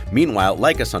tickets. Meanwhile,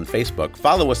 like us on Facebook,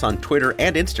 follow us on Twitter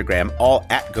and Instagram, all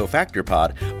at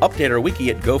GoFactorPod. Update our wiki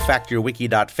at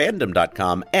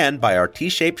gofactorwiki.fandom.com and buy our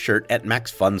T-shaped shirt at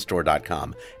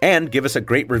maxfunstore.com. And give us a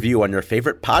great review on your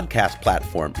favorite podcast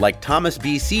platform, like Thomas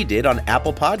B.C. did on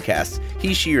Apple Podcasts.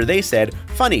 He, she, or they said,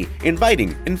 funny,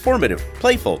 inviting, informative,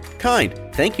 playful, kind.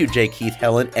 Thank you, J. Keith,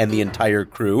 Helen, and the entire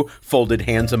crew. Folded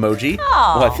hands emoji.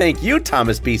 Oh. Well, thank you,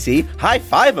 Thomas B.C. High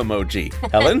five emoji.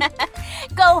 Helen?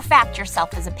 Go Fact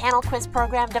Yourself is a panel quiz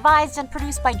program devised and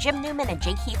produced by Jim Newman and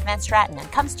J. Keith Van Stratton and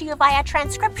comes to you via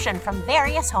transcription from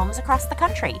various homes across the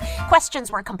country. Questions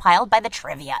were compiled by the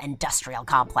Trivia Industrial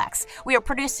Complex. We are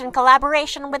produced in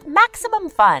collaboration with Maximum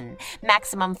Fun.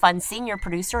 Maximum Fun senior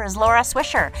producer is Laura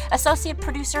Swisher. Associate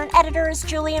producer and editor is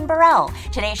Julian Burrell.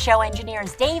 Today's show engineer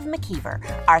is Dave McKeever.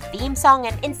 Our theme song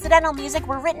and incidental music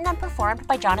were written and performed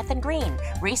by Jonathan Green.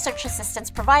 Research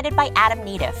assistance provided by Adam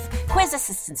Neediff. Quiz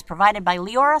assistance provided by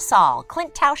Leora Saul,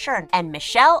 Clint Tauscher, and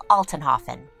Michelle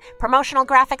Altenhofen. Promotional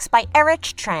graphics by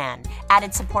Erich Tran.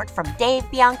 Added support from Dave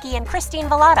Bianchi and Christine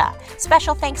Vallada.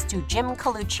 Special thanks to Jim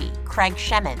Colucci, Craig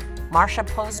Shemin, Marsha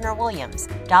Posner-Williams,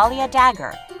 Dahlia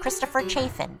Dagger, Christopher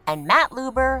Chafin, and Matt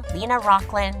Luber, Lena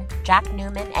Rocklin, Jack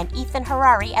Newman, and Ethan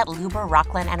Harari at Luber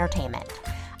Rocklin Entertainment.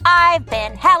 I've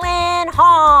been Helen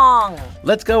Hong.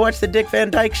 Let's go watch the Dick Van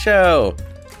Dyke Show.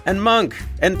 And Monk.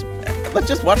 And let's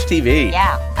just watch TV.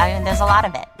 Yeah, there's a lot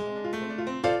of it.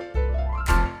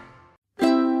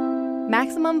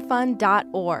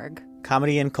 MaximumFun.org.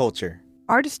 Comedy and culture.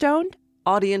 Artist owned.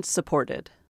 Audience supported.